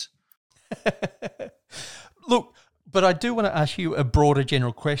Thomas. Look, but I do want to ask you a broader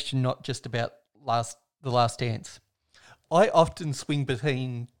general question, not just about The Last Dance. I often swing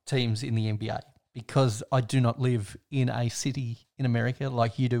between teams in the NBA because I do not live in a city in America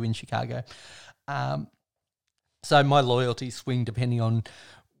like you do in Chicago. So my loyalties swing depending on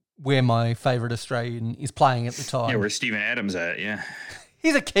where my favourite Australian is playing at the time. Yeah, where's Steven Adams at? Yeah.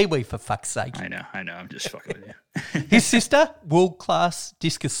 He's a Kiwi, for fuck's sake. I know. I'm just fucking with you. His sister, world-class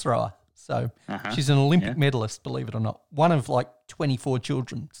discus thrower. So she's an Olympic medalist, believe it or not. One of like 24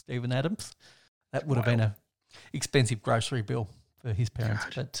 children, Steven Adams. That would have been a expensive grocery bill for his parents.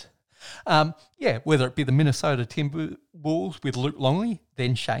 God. But whether it be the Minnesota Timberwolves with Luke Longley,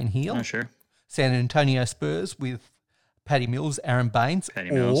 then Shane Heal. Oh, sure. San Antonio Spurs with Patty Mills, Aaron Baines,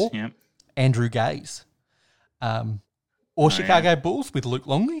 Andrew Gaze. Or Chicago Bulls with Luke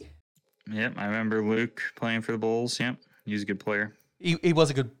Longley. Yep, I remember Luke playing for the Bulls. Yep, he was a good player. He was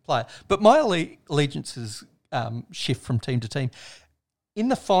a good player. But my allegiances shift from team to team. In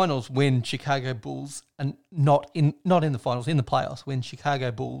the finals, when Chicago Bulls, and not in the finals, in the playoffs, when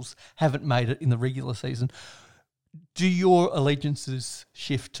Chicago Bulls haven't made it in the regular season, do your allegiances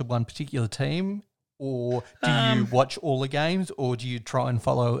shift to one particular team, or do you watch all the games, or do you try and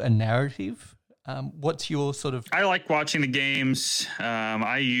follow a narrative? What's your sort of... I like watching the games.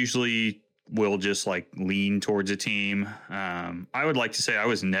 I usually will just like lean towards a team. I would like to say I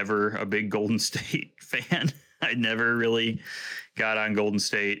was never a big Golden State fan. I never really got on Golden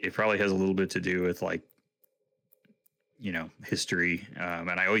State. It probably has a little bit to do with like, history. And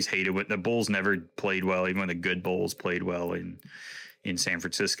I always hated when the Bulls never played well, even when the good Bulls played well in San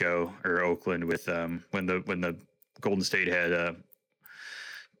Francisco or Oakland with when the Golden State had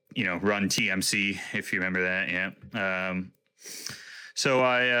run TMC, if you remember that. Yeah. So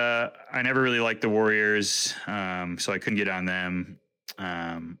I never really liked the Warriors. So I couldn't get on them.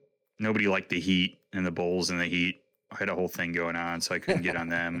 Nobody liked the Heat and the Bulls and the Heat. I had a whole thing going on, so I couldn't get on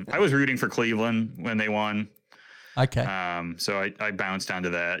them. I was rooting for Cleveland when they won. Okay. So I bounced onto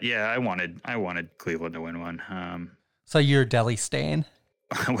that. Yeah, I wanted Cleveland to win one. So you're a Delhi stan?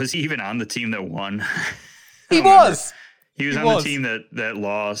 Was he even on the team that won? He was. He was on the team that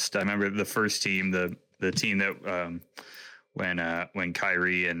lost. I remember the first team, the team that when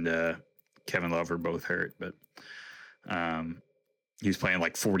Kyrie and Kevin Love were both hurt, but he was playing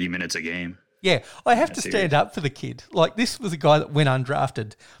like 40 minutes a game. Yeah, I have to stand up for the kid. Like, this was a guy that went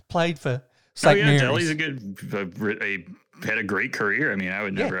undrafted, played for St. Mary's. Delhi's had a great career. I mean, I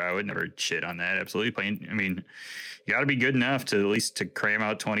would never shit on that. Absolutely playing. I mean, you got to be good enough to at least to cram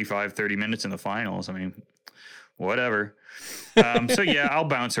out 25, 30 minutes in the finals. I mean, whatever. So yeah, I'll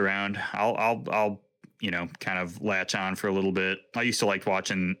bounce around. I'll kind of latch on for a little bit. I used to like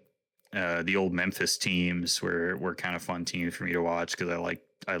watching the old Memphis teams were kind of fun teams for me to watch because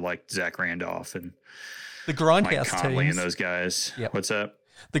I liked Zach Randolph and the Grindhouse Conley teams and those guys. Yep. What's up?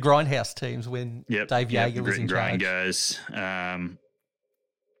 The Grindhouse teams when Dave Yeager was in grind charge. Guys.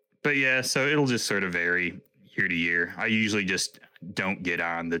 But yeah, so it'll just sort of vary year to year. I usually just don't get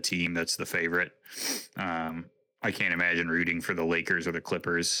on the team that's the favorite. I can't imagine rooting for the Lakers or the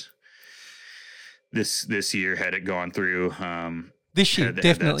Clippers this year had it gone through. This year,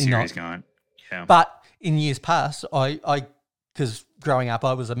 definitely not. Gone. Yeah. But in years past, I because growing up,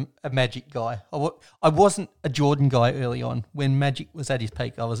 I was a Magic guy. I wasn't a Jordan guy early on. When Magic was at his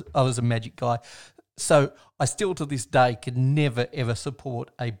peak, I was a Magic guy. So I still to this day can never, ever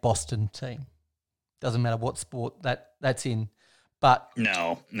support a Boston team. Doesn't matter what sport that's in. But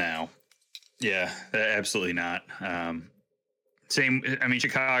No. Yeah, absolutely not. Same. I mean,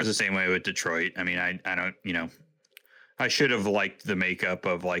 Chicago's the same way with Detroit. I mean, I don't, I should have liked the makeup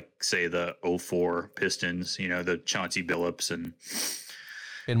of, like, say, the 04 Pistons, the Chauncey Billups and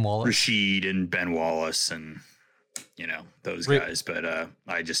Ben Wallace. Rasheed and Ben Wallace and, those guys. But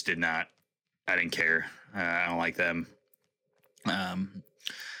I just did not. I didn't care. I don't like them.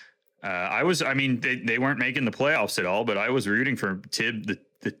 They weren't making the playoffs at all, but I was rooting for the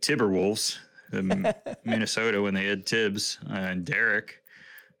Timberwolves, Minnesota, when they had Tibbs and Derek.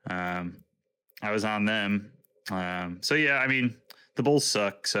 I was on them. So yeah, I mean, the Bulls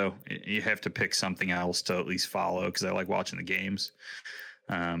suck, so you have to pick something else to at least follow, because I like watching the games.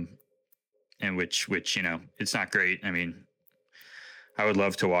 And which it's not great. I mean, I would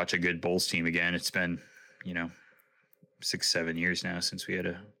love to watch a good Bulls team again. It's been 6-7 years now since we had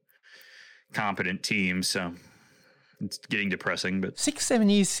a competent team, so it's getting depressing. But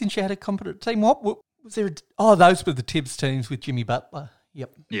 6-7 years since you had a competent team. What was there? Those were the Tibbs teams with Jimmy Butler.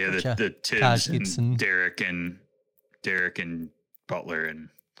 Yep. Yeah, gotcha. the Tibbs and Derek and Butler and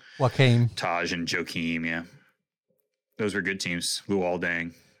Joakim, Taj and Joakim. Yeah, those were good teams. Luol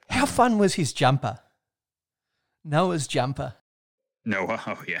Deng. How fun was his jumper? Noah's jumper.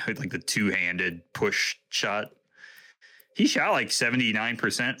 Noah, like the two-handed push shot. He shot like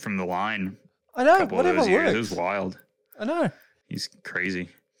 79% from the line. I know, whatever works. It was wild. I know. He's crazy.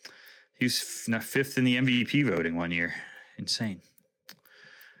 He was fifth in the MVP voting one year. Insane.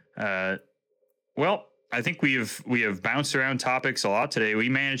 Well, I think we have bounced around topics a lot today. We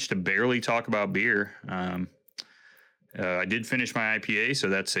managed to barely talk about beer. I did finish my IPA, so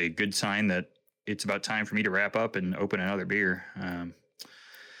that's a good sign that it's about time for me to wrap up and open another beer.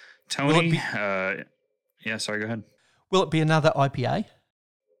 Tony, sorry, go ahead. Will it be another IPA?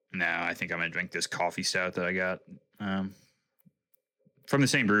 No, I think I'm going to drink this coffee stout that I got from the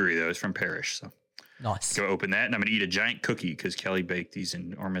same brewery, though. It's from Parrish. So nice. Go open that, and I'm going to eat a giant cookie because Kelly baked these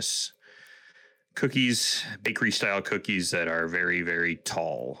enormous cookies, bakery-style cookies that are very, very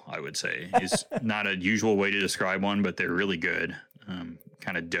tall, I would say. It's not a usual way to describe one, but they're really good.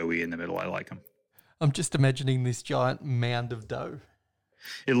 Kind of doughy in the middle. I like them. I'm just imagining this giant mound of dough.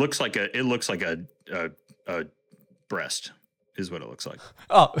 It looks like a breast is what it looks like.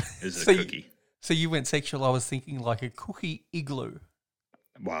 Oh, is a cookie. So you went sexual. I was thinking like a cookie igloo.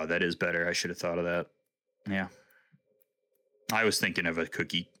 Wow, that is better. I should have thought of that. Yeah. I was thinking of a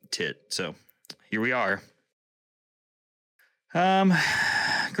cookie tit. So here we are.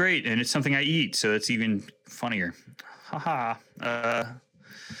 Great. And it's something I eat, so that's even funnier. Haha.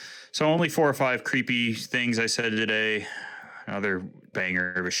 So only 4 or 5 creepy things I said today. Another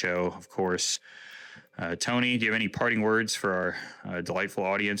banger of a show, of course. Tony, do you have any parting words for our delightful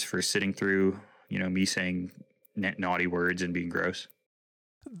audience for sitting through, me saying naughty words and being gross?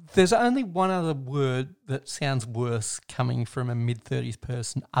 There's only one other word that sounds worse coming from a mid-30s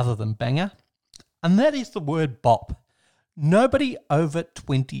person other than banger, and that is the word bop. Nobody over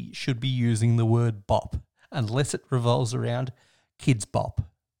 20 should be using the word bop unless it revolves around kids bop.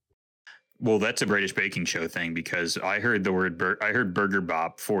 Well, that's a British Baking Show thing, because I heard the word I heard burger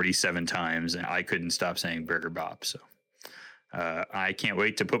bop 47 times and I couldn't stop saying burger bop. So I can't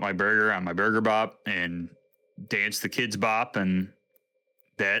wait to put my burger on my burger bop and dance the kids bop, and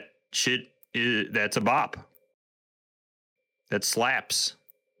that's a bop. That slaps.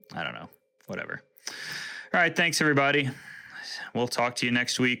 I don't know. Whatever. All right. Thanks, everybody. We'll talk to you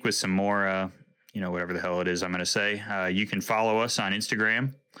next week with some more, whatever the hell it is I'm going to say. You can follow us on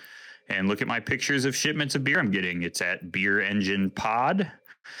Instagram and look at my pictures of shipments of beer I'm getting. It's at Beer Engine Pod.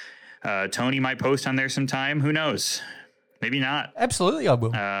 Tony might post on there sometime. Who knows? Maybe not. Absolutely, I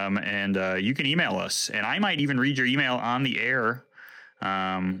will. And you can email us, and I might even read your email on the air.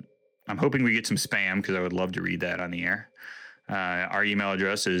 I'm hoping we get some spam, because I would love to read that on the air. Our email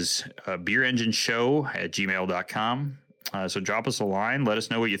address is beerengineshow@gmail.com. So drop us a line. Let us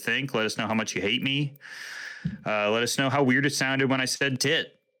know what you think. Let us know how much you hate me. Let us know how weird it sounded when I said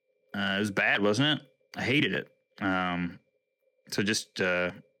tit. It was bad, wasn't it? I hated it. So just,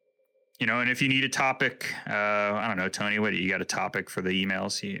 and if you need a topic, I don't know, Tony, what you got a topic for the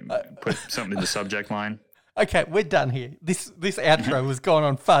emails? You put something in the subject line. Okay, we're done here. This outro has gone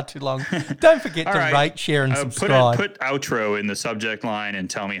on far too long. Don't forget to rate, share, and subscribe. Put outro in the subject line and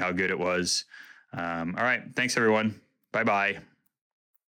tell me how good it was. All right. Thanks, everyone. Bye-bye.